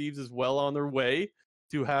 100 Thieves is well on their way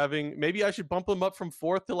to having. Maybe I should bump them up from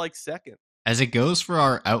 4th to like 2nd. As it goes for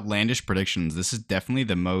our outlandish predictions, this is definitely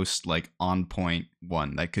the most like on point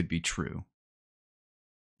one that could be true.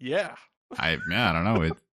 Yeah. I don't know.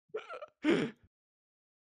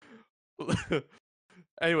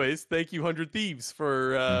 Anyways, thank you, 100 Thieves,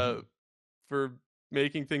 for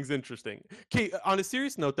making things interesting. Okay, on a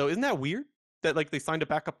serious note, though, isn't that weird that like they signed a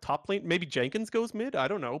backup top lane? Maybe Jenkins goes mid. I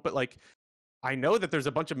don't know, but like I know that there's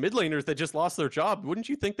a bunch of mid laners that just lost their job. Wouldn't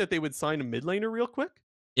you think that they would sign a mid laner real quick?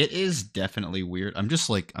 It is definitely weird. I'm just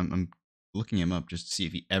like I'm looking him up just to see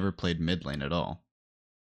if he ever played mid lane at all.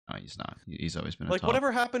 No, he's not. He's always been like a top.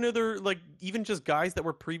 Whatever happened to their like even just guys that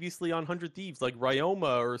were previously on 100 Thieves, like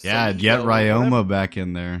Ryoma or get Ryoma back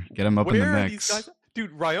in there. Get him up in the mix. These guys?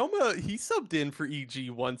 Dude, Ryoma, he subbed in for EG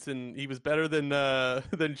once, and he was better than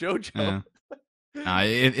JoJo. Yeah.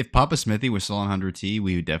 If Papa Smithy was still on 100T,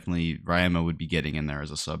 Ryoma would be getting in there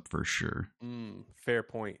as a sub for sure. Fair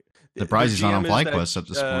point. Surprised he's not on FlyQuest at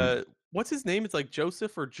this point. What's his name? It's like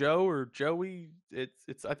Joseph or Joe or Joey.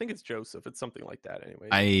 It's I think it's Joseph. It's something like that.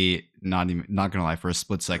 Anyway, not gonna lie. For a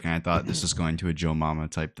split second, I thought this was going to a Joe Mama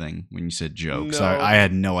type thing when you said Joe. No. I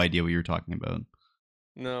had no idea what you were talking about.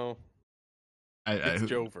 No, it's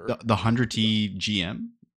Jover. The 100T GM.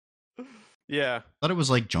 Yeah, I thought it was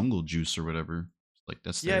like Jungle Juice or whatever. Like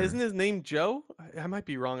that's Yeah, isn't their. his name Joe? I might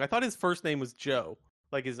be wrong. I thought his first name was Joe,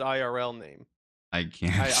 like his IRL name. I I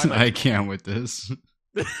can't. might I be wrong. can't with this.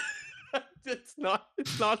 It's not.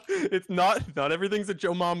 It's not. It's not. Not everything's a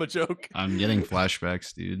Joe Mama joke. I'm getting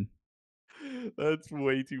flashbacks, dude. That's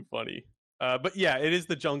way too funny. But yeah, it is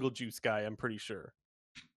the Jungle Juice guy. I'm pretty sure.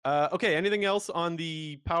 Okay. Anything else on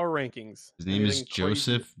the power rankings? His name is Anything crazy?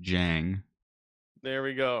 Joseph Jang. There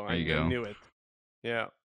we go. There I you go. knew it. Yeah.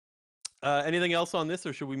 Anything else on this,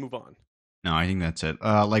 or should we move on? No, I think that's it.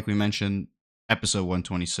 Like we mentioned, episode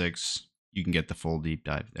 126. You can get the full deep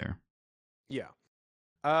dive there. Yeah.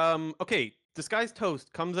 Okay. Disguised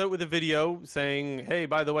Toast comes out with a video saying, "Hey,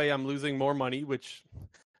 by the way, I'm losing more money," which,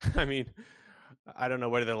 I mean, I don't know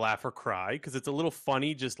whether to laugh or cry because it's a little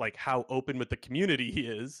funny, just like how open with the community he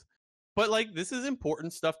is. But like, this is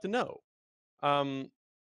important stuff to know. Um,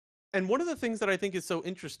 and one of the things that I think is so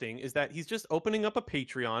interesting is that he's just opening up a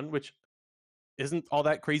Patreon, which isn't all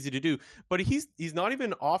that crazy to do, but he's not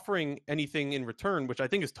even offering anything in return, which I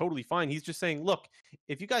think is totally fine. He's just saying, look,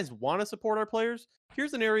 if you guys want to support our players,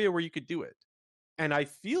 here's an area where you could do it. And I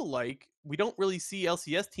feel like we don't really see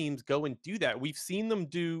LCS teams go and do that. We've seen them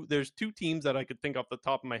do. There's two teams that I could think off the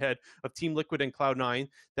top of my head of Team Liquid and Cloud9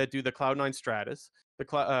 that do the Cloud9 Stratus,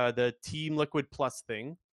 the Team Liquid Plus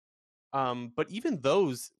thing. But even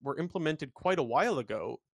those were implemented quite a while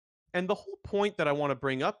ago. And the whole point that I want to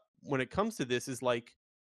bring up when it comes to this is like,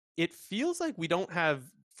 it feels like we don't have,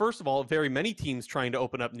 first of all, very many teams trying to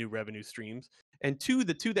open up new revenue streams. And two,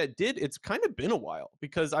 the two that did, it's kind of been a while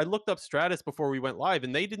because I looked up Stratus before we went live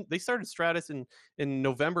and they started Stratus in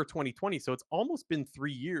November 2020. So it's almost been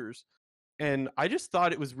 3 years. And I just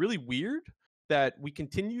thought it was really weird that we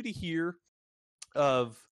continue to hear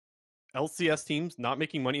of LCS teams not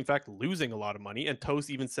making money, in fact, losing a lot of money. And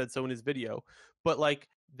Toast even said so in his video. But like,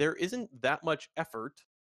 there isn't that much effort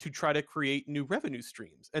to try to create new revenue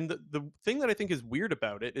streams. And the thing that I think is weird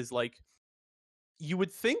about it is like, you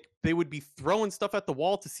would think they would be throwing stuff at the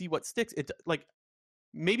wall to see what sticks. It like,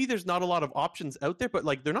 maybe there's not a lot of options out there, but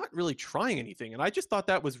like they're not really trying anything. And I just thought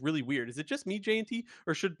that was really weird. Is it just me, JNT,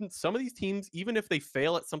 or shouldn't some of these teams, even if they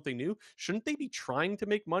fail at something new, shouldn't they be trying to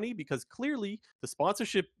make money? Because clearly the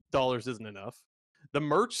sponsorship dollars isn't enough, the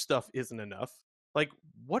merch stuff isn't enough. Like,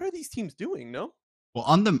 what are these teams doing? No. Well,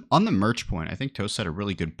 on the merch point, I think Toast had a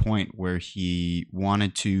really good point where he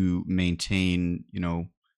wanted to maintain,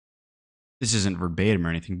 this isn't verbatim or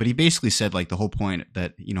anything, but he basically said like the whole point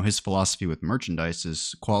that his philosophy with merchandise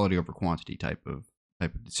is quality over quantity type of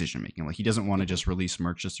decision making. Like he doesn't want to just release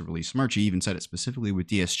merch just to release merch. He even said it specifically with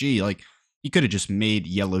DSG. Like he could have just made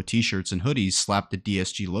yellow T-shirts and hoodies, slapped the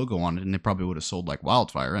DSG logo on it, and they probably would have sold like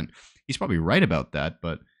wildfire. And he's probably right about that,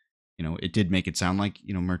 but it did make it sound like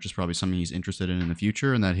merch is probably something he's interested in the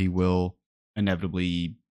future, and that he will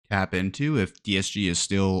inevitably tap into if DSG is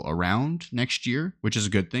still around next year, which is a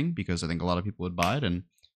good thing because I think a lot of people would buy it, and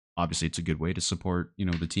obviously it's a good way to support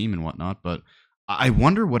the team and whatnot. But I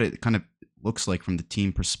wonder what it kind of looks like from the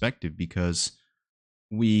team perspective, because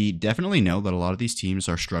we definitely know that a lot of these teams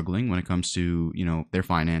are struggling when it comes to their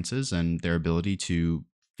finances and their ability to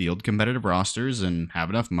field competitive rosters and have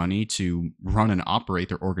enough money to run and operate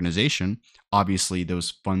their organization. Obviously those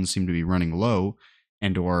funds seem to be running low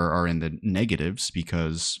and or are in the negatives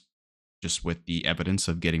because just with the evidence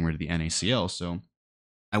of getting rid of the NACL. So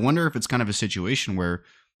I wonder if it's kind of a situation where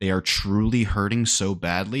they are truly hurting so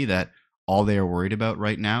badly that all they are worried about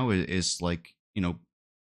right now is like,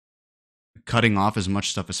 cutting off as much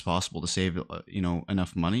stuff as possible to save,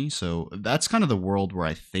 enough money. So that's kind of the world where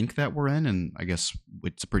I think that we're in. And I guess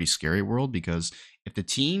it's a pretty scary world, because if the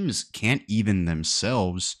teams can't even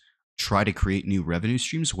themselves try to create new revenue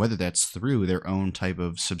streams, whether that's through their own type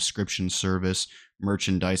of subscription service,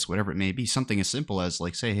 merchandise, whatever it may be, something as simple as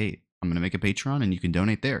like, say, hey, I'm going to make a Patreon and you can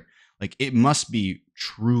donate there. Like it must be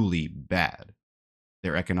truly bad,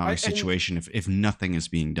 their economic situation, if nothing is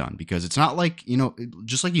being done, because it's not like,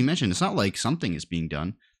 just like you mentioned, it's not like something is being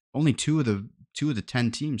done. Only two of the 10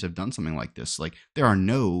 teams have done something like this. Like there are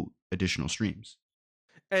no additional streams.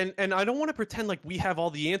 And I don't want to pretend like we have all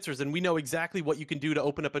the answers and we know exactly what you can do to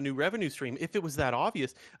open up a new revenue stream. If it was that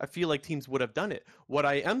obvious, I feel like teams would have done it. What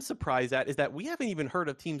I am surprised at is that we haven't even heard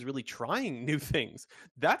of teams really trying new things.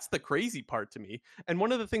 That's the crazy part to me. And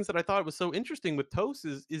one of the things that I thought was so interesting with Toast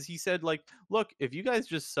is he said like, look, if you guys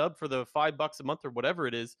just sub for the $5 a month or whatever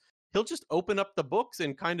it is, he'll just open up the books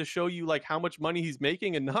and kind of show you like how much money he's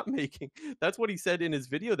making and not making. That's what he said in his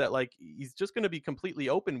video, that like he's just going to be completely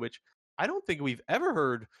open, which I don't think we've ever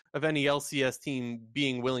heard of any LCS team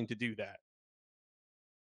being willing to do that.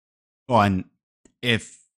 Well, and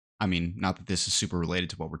not that this is super related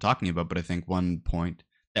to what we're talking about, but I think one point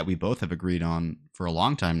that we both have agreed on for a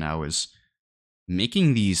long time now is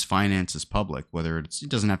making these finances public, whether it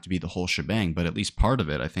doesn't have to be the whole shebang, but at least part of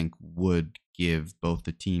it, I think would give both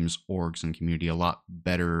the teams, orgs, and community a lot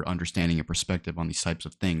better understanding and perspective on these types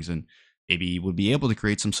of things, and maybe would be able to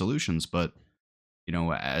create some solutions. But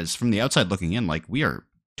as from the outside looking in, like we are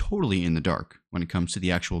totally in the dark when it comes to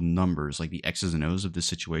the actual numbers, like the X's and O's of the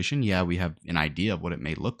situation. Yeah, we have an idea of what it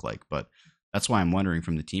may look like, but that's why I'm wondering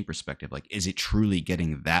from the team perspective, like, is it truly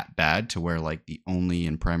getting that bad to where like the only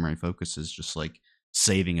and primary focus is just like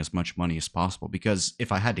saving as much money as possible? Because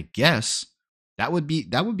if I had to guess, that would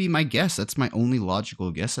be my guess. That's my only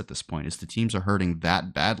logical guess at this point, is the teams are hurting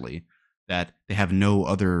that badly that they have no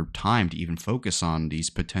other time to even focus on these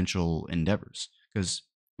potential endeavors. Because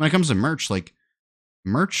when it comes to merch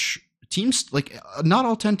teams, like not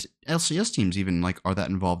all 10 LCS teams even like are that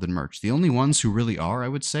involved in merch. The only ones who really are, I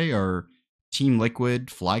would say, are Team Liquid,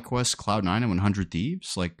 FlyQuest, Cloud9, and 100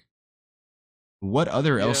 Thieves. Like, what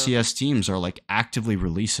other Yeah. LCS teams are like actively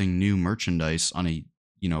releasing new merchandise on a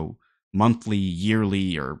monthly,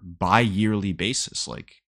 yearly, or bi-yearly basis?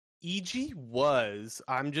 Like, EG was.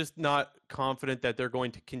 I'm just not confident that they're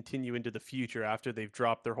going to continue into the future after they've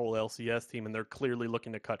dropped their whole LCS team and they're clearly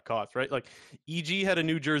looking to cut costs, right? Like EG had a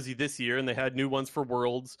new jersey this year and they had new ones for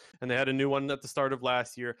Worlds and they had a new one at the start of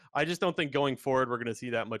last year. I just don't think going forward we're going to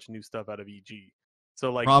see that much new stuff out of EG.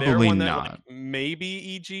 So like they're probably one that like not.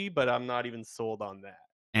 maybe EG, but I'm not even sold on that.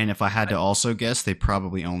 And if I had I, to also guess, they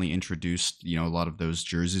probably only introduced, a lot of those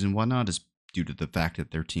jerseys and whatnot is due to the fact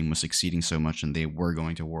that their team was succeeding so much and they were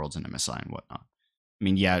going to Worlds and MSI and whatnot. I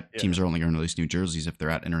mean, yeah, yeah. teams are only going to release new jerseys if they're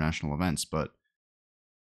at international events, but,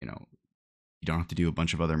 you don't have to do a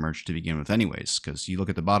bunch of other merch to begin with anyways, because you look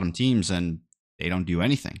at the bottom teams and they don't do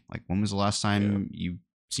anything. Like, when was the last Yeah. time you've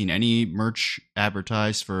seen any merch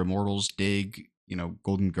advertised for Immortals, Dig,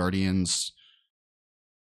 Golden Guardians,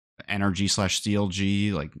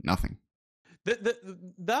 NRG/CLG? Like, nothing.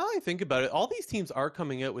 Now I think about it, all these teams are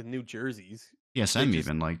coming out with new jerseys. They ESM just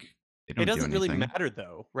even, like, they it don't do doesn't really anything. matter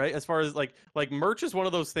though, right? As far as like merch is one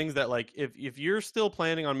of those things that like if you're still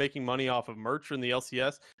planning on making money off of merch in the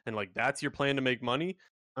LCS and like that's your plan to make money,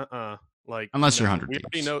 like Unless you're no, 100 we already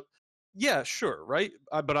Thieves. know. Yeah, sure, right?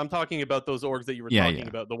 But I'm talking about those orgs that you were Yeah, talking yeah.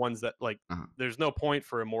 about, the ones that like Uh-huh. there's no point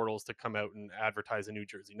for Immortals to come out and advertise a new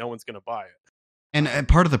jersey. No one's gonna buy it. And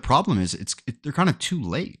part of the problem is they're kind of too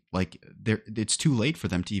late. Like, it's too late for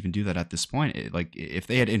them to even do that at this point. Like, if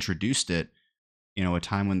they had introduced it, a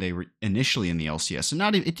time when they were initially in the LCS,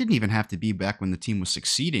 and it didn't even have to be back when the team was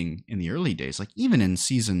succeeding in the early days. Like, even in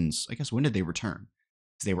seasons, I guess, when did they return?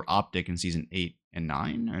 Because they were Optic in season 8 and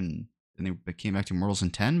 9, and then they came back to Immortals in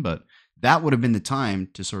 10. But that would have been the time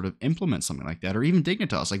to sort of implement something like that, or even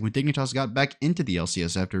Dignitas. Like, when Dignitas got back into the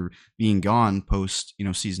LCS after being gone post,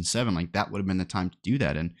 season 7, like that would have been the time to do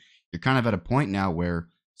that. And you're kind of at a point now where,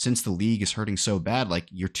 since the league is hurting so bad, like,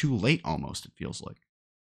 you're too late almost, it feels like.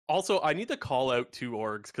 Also, I need to call out two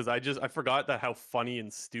orgs because I forgot that how funny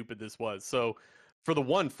and stupid this was. So,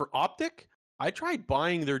 for Optic, I tried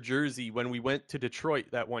buying their jersey when we went to Detroit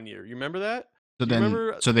that one year. You remember that? So Do you then,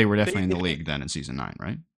 remember so they were they definitely in the didn't? league then in season 9,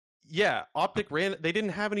 right? Yeah, Optic Okay. ran. They didn't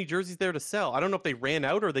have any jerseys there to sell. I don't know if they ran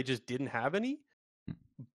out or they just didn't have any.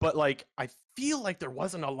 But like, I feel like there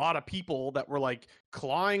wasn't a lot of people that were like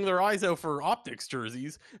clawing their eyes out for Optics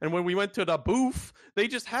jerseys. And when we went to the booth, they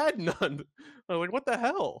just had none. I'm like, what the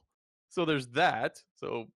hell? So there's that.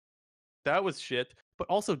 So that was shit. But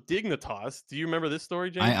also Dignitas. Do you remember this story,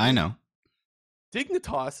 I Jameson? know.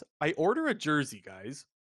 Dignitas, I order a jersey, guys.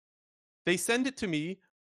 They send it to me.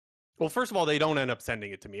 Well, first of all, they don't end up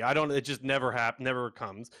sending it to me. I don't. It just never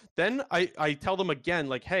comes. Then I tell them again,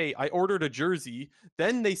 like, hey, I ordered a jersey.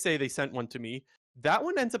 Then they say they sent one to me. That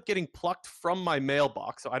one ends up getting plucked from my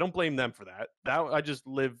mailbox, so I don't blame them for that. That I just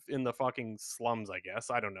live in the fucking slums, I guess.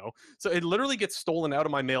 I don't know. So it literally gets stolen out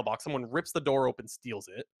of my mailbox. Someone rips the door open, steals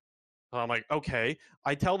it. I'm like, okay.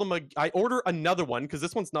 I tell them, I order another one because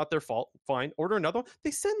this one's not their fault. Fine, order another one.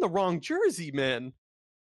 They send the wrong jersey, man.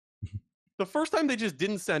 The first time they just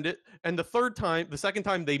didn't send it, and the second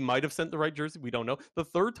time they might have sent the right jersey. We don't know. The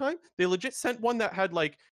third time they legit sent one that had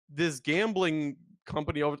like this gambling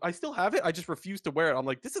company over. I still have it. I just refuse to wear it. I'm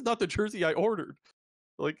like, this is not the jersey I ordered.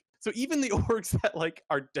 Like, so even the orgs that like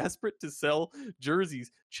are desperate to sell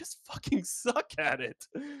jerseys just fucking suck at it.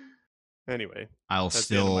 Anyway, I'll that's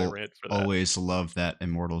the end of my still rant for that. always love that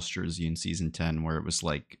Immortals jersey in season 10 where it was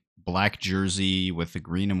like black jersey with the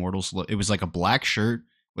green Immortals it was like a black shirt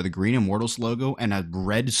with a green Immortals logo and a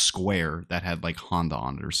red square that had like Honda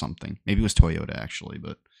on it or something. Maybe it was Toyota actually,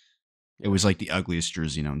 but it Yeah. was like the ugliest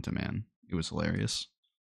jersey known to man. It was hilarious.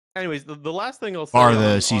 Anyways, the last thing I'll say bar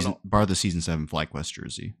the season 7 FlyQuest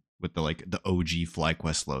jersey with the OG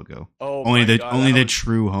FlyQuest logo. oh Only my the god, only the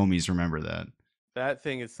true homies remember that. that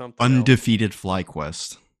thing is something else. Undefeated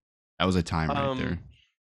FlyQuest. That was a time right there.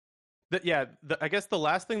 I guess the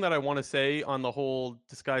last thing that I want to say on the whole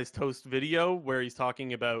Disguised Toast video where he's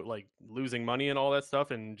talking about like losing money and all that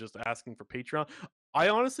stuff and just asking for Patreon, I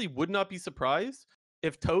honestly would not be surprised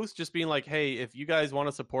if Toast just being like, hey, if you guys want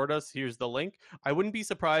to support us, here's the link. I wouldn't be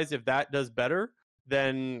surprised if that does better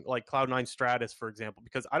than like Cloud9 Stratus, for example,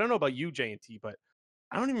 because I don't know about you, J&T, but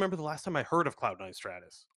I don't even remember the last time I heard of Cloud9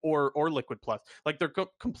 Stratus or Liquid Plus. Like they're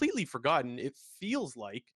completely forgotten. It feels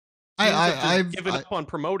like teams have given up on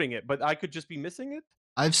promoting it, but I could just be missing it.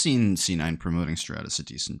 I've seen C9 promoting Stratus a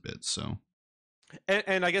decent bit, so.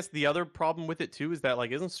 And I guess the other problem with it too is that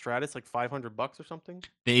like isn't Stratus like $500 or something?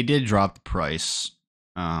 They did drop the price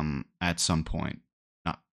at some point.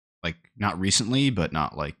 Not recently, but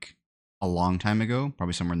not like a long time ago,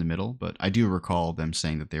 probably somewhere in the middle, but I do recall them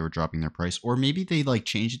saying that they were dropping their price, or maybe they like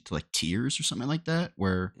changed it to like tiers or something like that,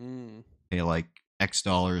 where they like X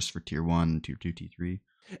dollars for tier 1, tier 2, tier 3.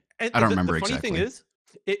 I don't remember exactly. The funny thing is,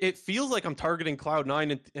 it feels like I'm targeting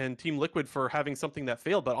Cloud9 and Team Liquid for having something that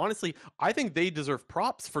failed, but honestly, I think they deserve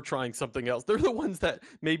props for trying something else. They're the ones that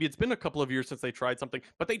maybe it's been a couple of years since they tried something,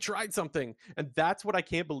 but they tried something. And that's what I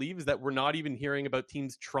can't believe is that we're not even hearing about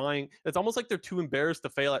teams trying. It's almost like they're too embarrassed to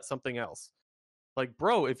fail at something else. Like,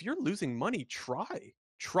 bro, if you're losing money, try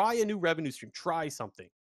a new revenue stream, try something,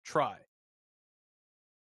 try.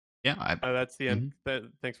 Yeah. That's the end.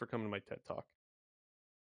 Thanks for coming to my TED Talk.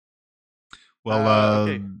 Well,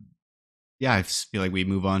 okay. Yeah, I feel like we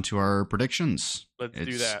move on to our predictions. Let's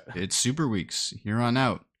do that. It's Super Weeks here on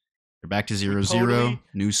out. They're back to 0-0,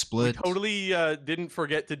 new split. We totally didn't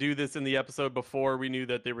forget to do this in the episode before we knew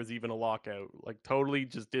that there was even a lockout. Like, totally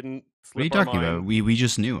just didn't slip. What are you talking about? We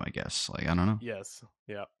just knew, I guess. Like, I don't know. Yes.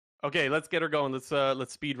 Yeah. Okay, let's get her going.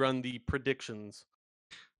 Let's speed run the predictions.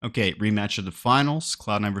 Okay, rematch of the finals: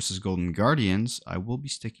 Cloud9 versus Golden Guardians. I will be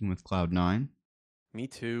sticking with Cloud9. Me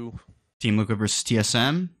too. Team Liquid versus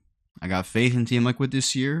TSM. I got faith in Team Liquid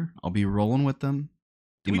this year. I'll be rolling with them.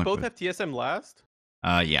 Do we both have TSM last?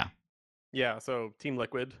 Yeah. Yeah, so Team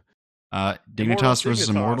Liquid. Dignitas versus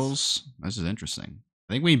Immortals. This is interesting.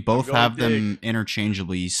 I think we both have them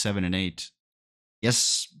interchangeably 7 and 8.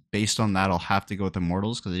 Yes, based on that, I'll have to go with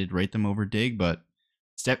Immortals because I did rate them over Dig, but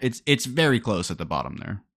it's very close at the bottom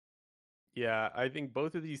there. Yeah, I think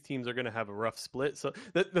both of these teams are going to have a rough split. So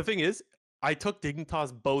the thing is, I took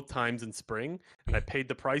Dignitas both times in spring, and I paid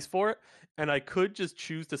the price for it. And I could just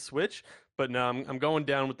choose to switch, but no, I'm going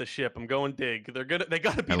down with the ship. I'm going Dig. They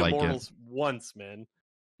got to beat Immortals once, man.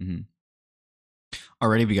 Mm-hmm.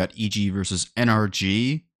 Alrighty, we got EG versus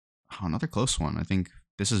NRG. Oh, another close one. I think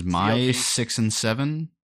this is my CLG. 6 and 7.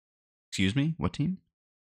 Excuse me, what team?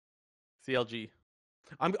 CLG.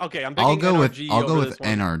 I'll go with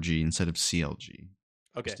NRG instead of CLG.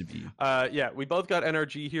 Okay. Yeah, we both got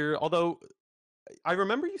NRG here. Although I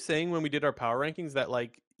remember you saying when we did our power rankings that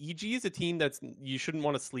like EG is a team that's you shouldn't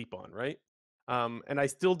want to sleep on, right? And I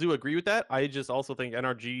still do agree with that. I just also think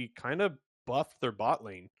NRG kind of buffed their bot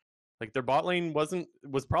lane. Like their bot lane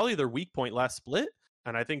was probably their weak point last split,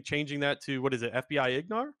 and I think changing that to what is it, FBI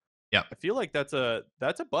Ignar? Yeah. I feel like that's a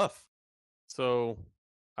buff. So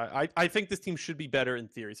I think this team should be better in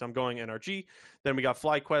theory. So I'm going NRG. Then we got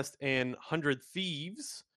FlyQuest and 100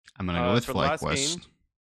 Thieves. I'm going to go with FlyQuest.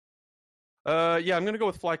 Yeah, I'm going to go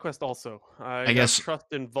with FlyQuest also. I guess trust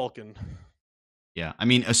in Vulcan. Yeah, I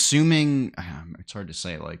mean, assuming it's hard to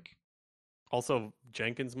say. Like, also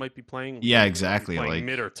Jenkins might be playing. Yeah, exactly. Like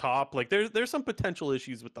mid or top. Like there's some potential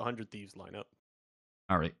issues with the 100 Thieves lineup.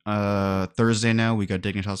 All right. Thursday now we got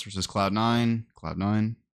Dignitas versus Cloud9.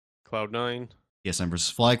 Cloud9. TSM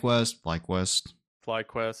versus FlyQuest.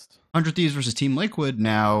 100 Thieves versus Team Liquid.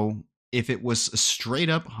 Now, if it was a straight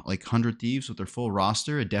up like 100 Thieves with their full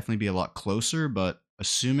roster, it'd definitely be a lot closer. But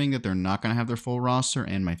assuming that they're not going to have their full roster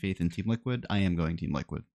and my faith in Team Liquid, I am going Team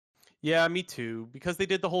Liquid. Yeah, me too. Because they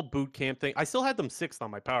did the whole boot camp thing. I still had them 6th on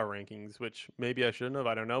my power rankings, which maybe I shouldn't have.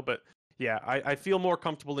 I don't know. But yeah, I feel more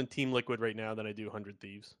comfortable in Team Liquid right now than I do 100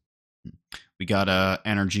 Thieves. We got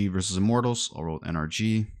NRG versus Immortals. I'll roll with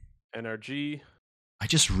NRG. I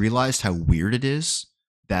just realized how weird it is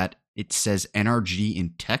that it says NRG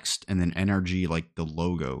in text and then NRG like the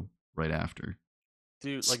logo right after.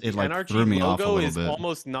 Dude, like the NRG logo is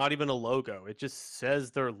almost not even a logo. It just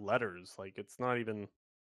says their letters. Like it's not even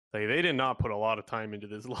like they did not put a lot of time into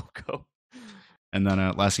this logo. And then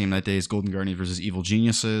last game that day is Golden Guardians versus Evil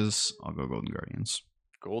Geniuses. I'll go Golden Guardians.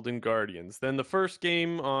 Golden Guardians. Then the first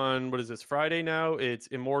game on, what is this, Friday now? It's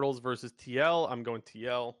Immortals versus TL. I'm going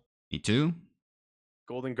TL. Me too.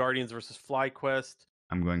 Golden Guardians versus FlyQuest.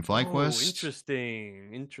 I'm going Oh, FlyQuest.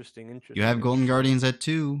 You have Golden interesting. Guardians at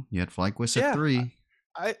 2. You had FlyQuest at Yeah, 3.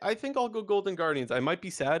 I think I'll go Golden Guardians. I might be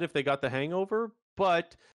sad if they got the hangover,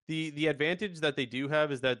 but the advantage that they do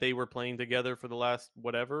have is that they were playing together for the last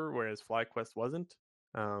whatever, whereas FlyQuest wasn't.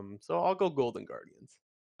 So I'll go Golden Guardians.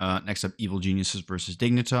 Next up, Evil Geniuses versus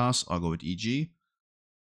Dignitas. I'll go with EG.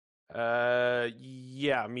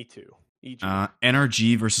 Yeah, me too. EG.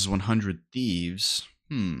 NRG versus 100 Thieves.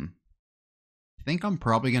 I think I'm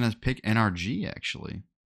probably going to pick NRG, actually.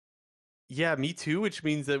 Yeah, me too, which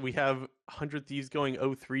means that we have 100 Thieves going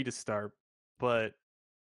 0-3 to start, but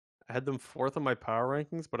I had them fourth on my power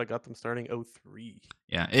rankings, but I got them starting 0-3.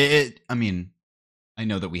 Yeah, I mean, I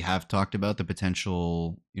know that we have talked about the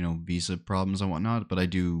potential, visa problems and whatnot, but I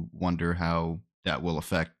do wonder how that will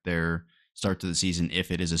affect their start to the season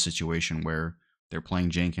if it is a situation where they're playing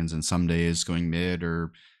Jenkins and some days going mid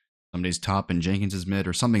or some days top and Jenkins is mid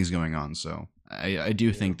or something's going on. So I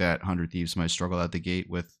do think that 100 Thieves might struggle out the gate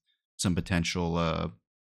with some potential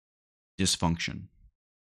dysfunction.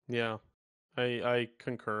 Yeah, I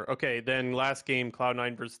concur. Okay, then last game,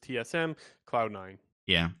 Cloud9 versus TSM. Cloud9.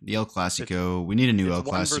 Yeah, the El Clasico. We need a new El it's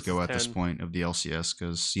 1 versus Clasico at 10. this point of the LCS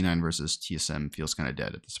because C9 versus TSM feels kind of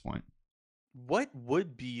dead at this point. What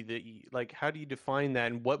would be how do you define that,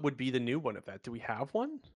 and what would be the new one of that? Do we have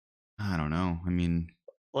one? I don't know. I mean,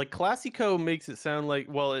 Like Clasico makes it sound like,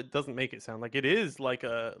 well, it doesn't make it sound like it is like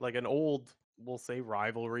an old, we'll say,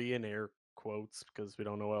 rivalry in air quotes because we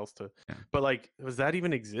don't know what else to. Yeah. But like, does that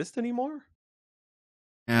even exist anymore?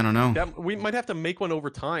 I don't know. We might have to make one over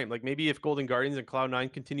time. Like maybe if Golden Guardians and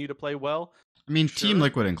Cloud9 continue to play well. I mean, sure. Team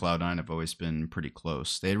Liquid and Cloud9 have always been pretty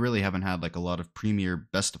close. They really haven't had like a lot of premier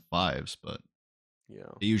best of fives, but yeah,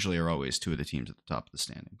 they usually are always two of the teams at the top of the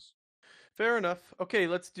standings. Fair enough. Okay,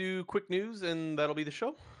 let's do quick news, and that'll be the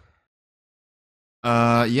show.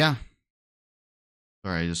 Yeah.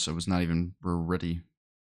 Sorry, I was not even ready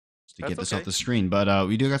to get this off the screen, but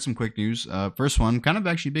we do got some quick news. First one, kind of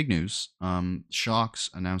actually big news. Shox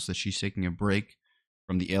announced that she's taking a break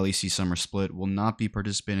from the LEC Summer Split, will not be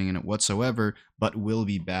participating in it whatsoever, but will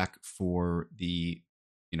be back for the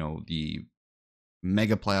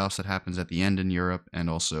mega playoffs that happens at the end in Europe and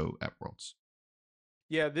also at Worlds.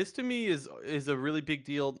 Yeah, this to me is a really big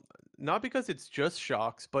deal. Not because it's just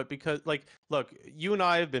Shox, but because, like, look, you and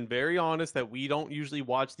I have been very honest that we don't usually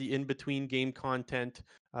watch the in-between game content,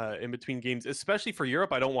 in between games, especially for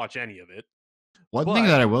Europe. I don't watch any of it. One thing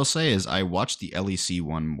that I will say is I watched the LEC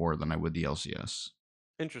one more than I would the LCS.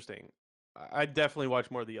 Interesting. I definitely watch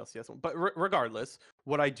more of the LCS one. But regardless,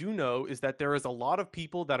 what I do know is that there is a lot of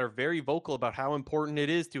people that are very vocal about how important it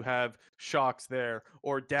is to have Shox there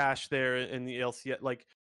or Dash there in the LCS. Like,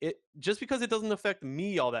 it just because it doesn't affect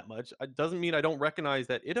me all that much, it doesn't mean I don't recognize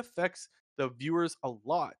that it affects the viewers a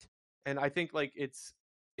lot. And I think like it's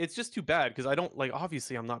just too bad because I don't like,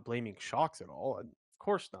 obviously I'm not blaming Shox at all. Of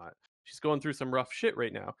course not. She's going through some rough shit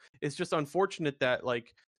right now. It's just unfortunate that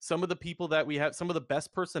like some of the people that we have, some of the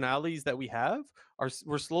best personalities that we have,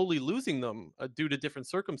 we're slowly losing them due to different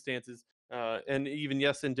circumstances, and even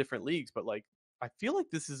yes, in different leagues. But like, I feel like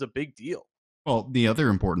this is a big deal. Well, the other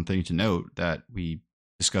important thing to note that we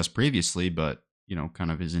discussed previously, but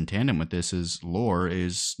kind of is in tandem with this, is Lore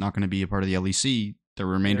is not going to be a part of the LEC the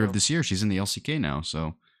remainder of this year. She's in the LCK now,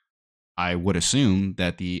 so I would assume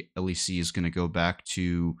that the LEC is going to go back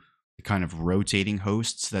to the kind of rotating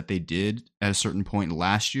hosts that they did at a certain point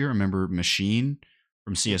last year. I remember Machine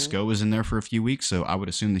from CSGO was in there for a few weeks, so I would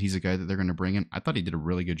assume that he's a guy that they're going to bring in. I thought he did a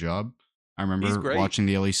really good job. I remember watching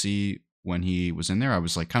the LEC when he was in there. I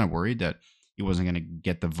was like kind of worried that he wasn't going to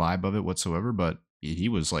get the vibe of it whatsoever, but he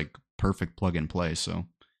was like perfect plug and play. So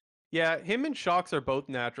yeah, him and Shox are both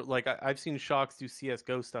natural. Like I've seen Shox do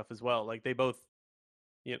CSGO stuff as well. Like they both,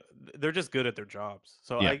 they're just good at their jobs.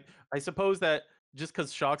 So yeah. I suppose that just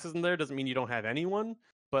because Shox isn't there doesn't mean you don't have anyone,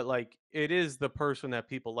 but like it is the person that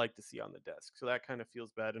people like to see on the desk. So that kind of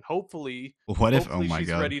feels bad. And hopefully, oh my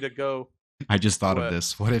God, ready to go. I just thought of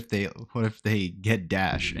this. What if they get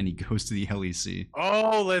Dash and he goes to the LEC?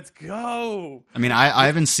 Oh, let's go. I mean, I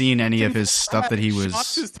haven't seen any of his stuff that he was.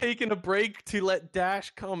 Shox is taking a break to let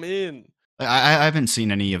Dash come in. I haven't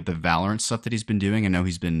seen any of the Valorant stuff that he's been doing. I know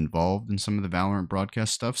he's been involved in some of the Valorant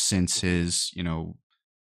broadcast stuff since his,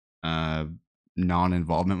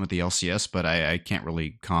 non-involvement with the LCS, but I can't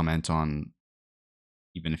really comment on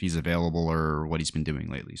even if he's available or what he's been doing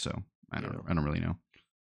lately. So I don't really know.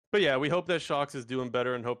 But yeah, we hope that Shox is doing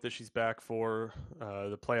better and hope that she's back for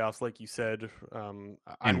the playoffs, like you said. And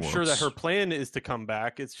I'm sure that her Worlds. plan is to come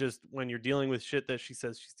back. It's just when you're dealing with shit that she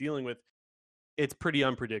says she's dealing with, it's pretty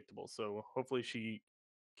unpredictable. So hopefully she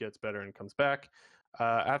gets better and comes back.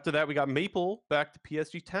 After that, we got Maple back to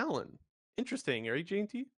PSG Talon. Interesting, right,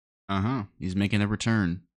 JT? He's making a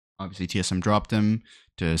return. Obviously, TSM dropped him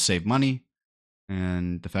to save money,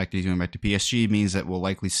 and the fact that he's going back to PSG means that we'll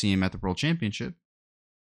likely see him at the World Championship.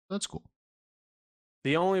 That's cool.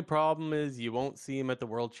 The only problem is you won't see him at the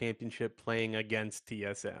World Championship playing against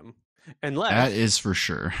TSM. Unless That is for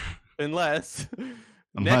sure. unless next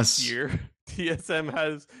Unless year TSM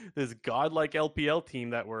has this godlike LPL team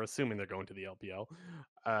that we're assuming they're going to the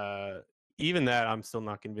LPL. Even that, I'm still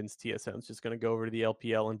not convinced TSM's just going to go over to the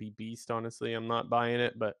LPL and be beast. Honestly, I'm not buying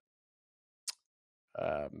it, but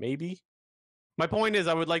maybe. My point is,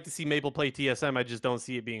 I would like to see Maple play TSM. I just don't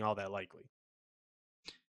see it being all that likely.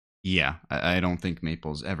 yeah, I don't think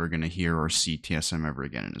Maple's ever going to hear or see TSM ever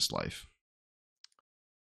again in his life.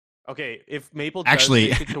 Okay, if Maple Actually,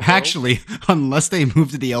 does make it to actually, unless they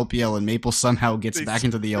move to the LPL and Maple somehow gets back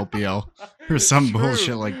into the LPL or some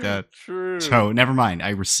bullshit like that. True. So never mind. I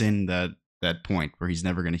rescind that point where he's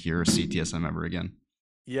never going to hear or see TSM ever again.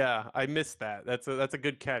 Yeah, I missed that. That's a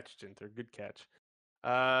good catch, Jinter. Good catch.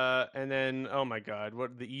 And then oh my god,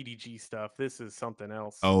 what the EDG stuff? This is something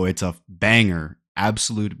else. Oh, it's a banger,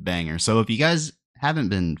 absolute banger. So if you guys haven't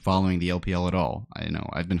been following the LPL at all, I know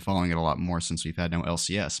I've been following it a lot more since we've had no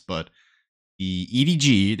LCS, but the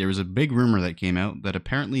EDG, there was a big rumor that came out that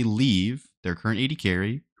apparently Leave, their current AD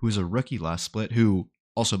carry, who was a rookie last split, who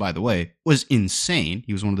also, by the way, was insane.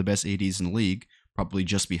 He was one of the best ADs in the league, probably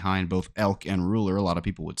just behind both Elk and Ruler, a lot of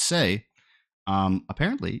people would say.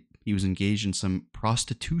 Apparently, he was engaged in some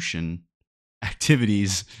prostitution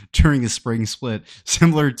activities during the spring split,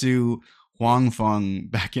 similar to Huang Feng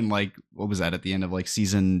back in like what was that at the end of like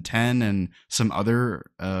season 10 and some other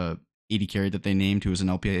AD carry that they named who was an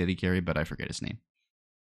LPA AD carry, but I forget his name.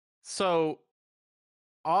 So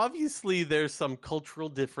obviously there's some cultural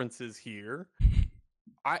differences here.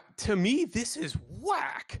 To me, this is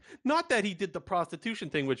whack. Not that he did the prostitution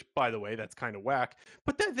thing, which, by the way, that's kind of whack,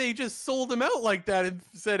 but that they just sold him out like that and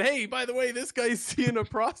said, hey, by the way, this guy's seeing a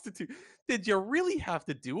prostitute. Did you really have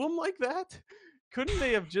to do him like that? Couldn't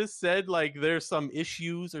they have just said, like, there's some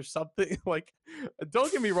issues or something? Like,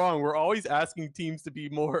 don't get me wrong, we're always asking teams to be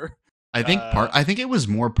more. I think it was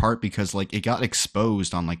more part because like it got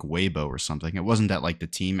exposed on like Weibo or something. It wasn't that like the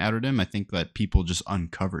team outed him. I think that people just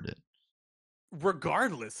uncovered it.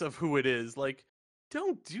 Regardless of who it is, like,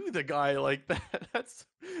 don't do the guy like that. That's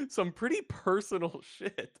some pretty personal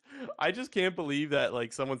shit. I just can't believe that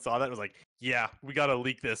like someone saw that and was like, yeah, we gotta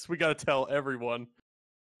leak this, we gotta tell everyone.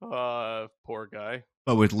 Poor guy.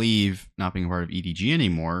 But with Leave not being a part of EDG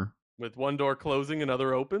anymore, With one door closing,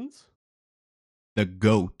 another opens. the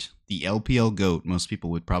GOAT, the LPL GOAT, most people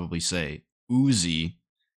would probably say, Uzi,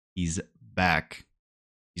 he's back.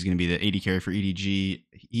 He's going to be the AD carry for EDG.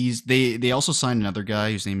 They also signed another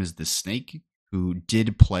guy whose name is The Snake, who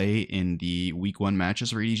did play in the week 1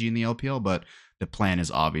 matches for EDG in the LPL, but the plan is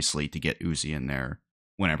obviously to get Uzi in there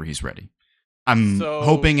whenever he's ready. I'm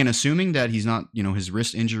hoping and assuming that he's not, his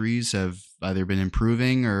wrist injuries have either been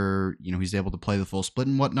improving or, he's able to play the full split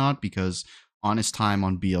and whatnot, because on his time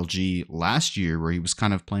on BLG last year, where he was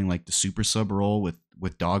kind of playing like the super sub role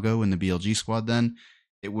with Doggo in the BLG squad, then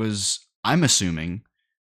it was, I'm assuming,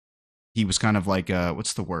 he was kind of like,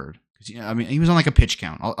 what's the word? I mean, he was on like a pitch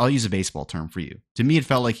count. I'll use a baseball term for you. To me, it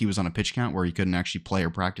felt like he was on a pitch count where he couldn't actually play or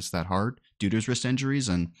practice that hard due to his wrist injuries,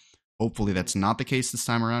 and hopefully that's not the case this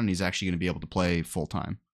time around, and he's actually going to be able to play full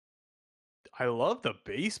time. I love the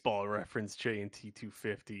baseball reference, J&T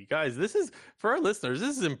 250. Guys, this is, for our listeners,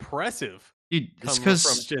 this is impressive. Dude, it's because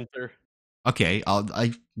from Jinter. Okay,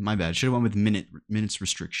 my bad. Should have went with minutes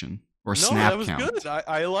restriction or snap count. No, that was good.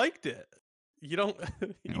 I liked it. You don't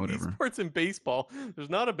whatever. Esports and baseball,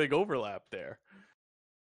 there's not a big overlap there.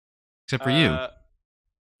 Except for you.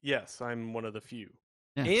 Yes, I'm one of the few.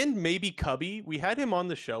 Yeah. And maybe Cubby. We had him on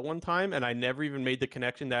the show one time, and I never even made the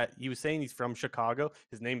connection that he was saying he's from Chicago.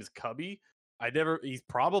 His name is Cubby. He's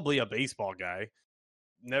probably a baseball guy.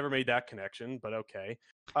 Never made that connection, but okay.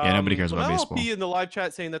 Yeah, nobody cares about baseball. LP in the live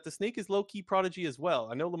chat saying that the Snake is low-key Prodigy as well.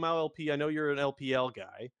 I know Lamau LP. I know you're an LPL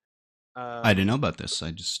guy. I didn't know about this.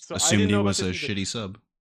 I just assumed he was a shitty sub.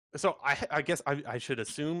 So I guess I should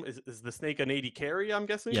assume is the Snake an AD carry? I'm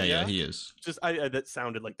guessing. Yeah, he is. Just that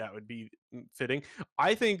sounded like that would be fitting.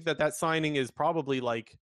 I think that signing is probably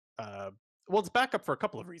like, well, it's backup for a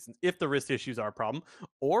couple of reasons. If the wrist issues are a problem,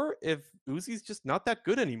 or if Uzi's just not that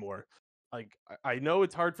good anymore. like I know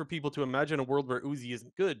it's hard for people to imagine a world where Uzi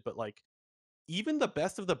isn't good, but like even the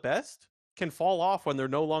best of the best can fall off when they're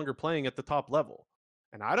no longer playing at the top level.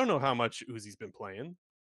 And I don't know how much Uzi's been playing.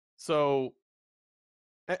 So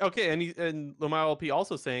okay, and Lamar LP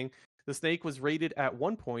also saying the Snake was rated at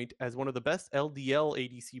one point as one of the best LDL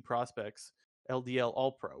ADC prospects, LDL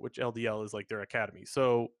All Pro, which LDL is like their academy.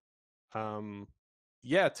 So,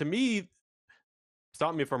 yeah, to me,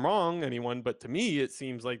 stop me if I'm wrong, anyone, but to me, it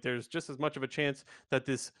seems like there's just as much of a chance that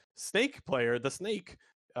this Snake player, the Snake,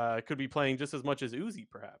 could be playing just as much as Uzi,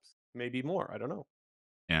 perhaps, maybe more. I don't know.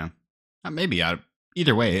 Yeah, maybe.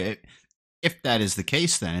 Either way, if that is the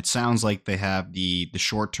case, then it sounds like they have the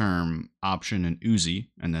short term option in Uzi,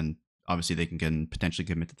 and then obviously they can potentially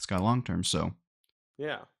commit to this guy long term. So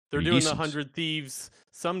Yeah, they're pretty doing the decent. 100 Thieves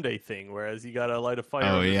someday thing, whereas you gotta light a fire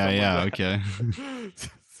Oh under yeah, someone's yeah, ass. okay.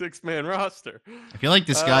 6-man roster. I feel like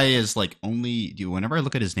this guy is like only. Whenever I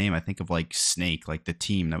look at his name, I think of like Snake, like the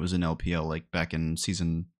team that was in LPL, like back in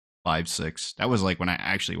season 5, 6. That was like when I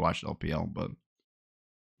actually watched LPL, but.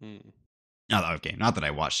 Not that I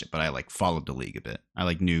watched it, but I like followed the league a bit. I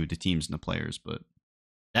like knew the teams and the players, but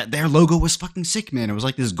that their logo was fucking sick, man. It was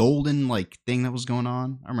like this golden like thing that was going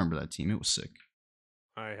on. I remember that team. It was sick.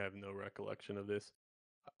 I have no recollection of this.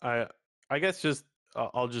 I guess just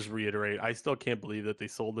I'll just reiterate. I still can't believe that they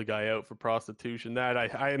sold the guy out for prostitution. That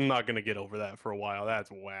I'm not gonna get over that for a while. That's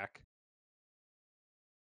whack.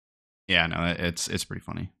 Yeah, no, it's pretty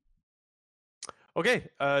funny. Okay,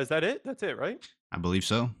 is that it? That's it, right? I believe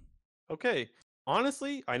so. Okay.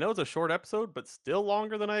 Honestly, I know it's a short episode, but still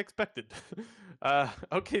longer than I expected.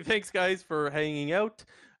 Okay, thanks guys for hanging out.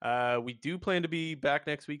 We do plan to be back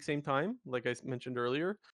next week, same time, like I mentioned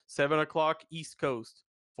earlier, 7 o'clock East Coast,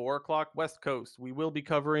 4 o'clock West Coast. We will be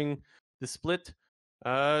covering the split.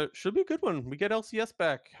 Should be a good one. We get LCS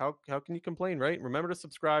back. How can you complain, right? Remember to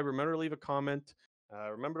subscribe. Remember to leave a comment.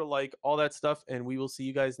 Remember to like all that stuff, and we will see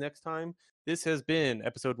you guys next time. This has been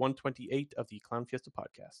episode 128 of the Clown Fiesta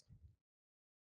podcast.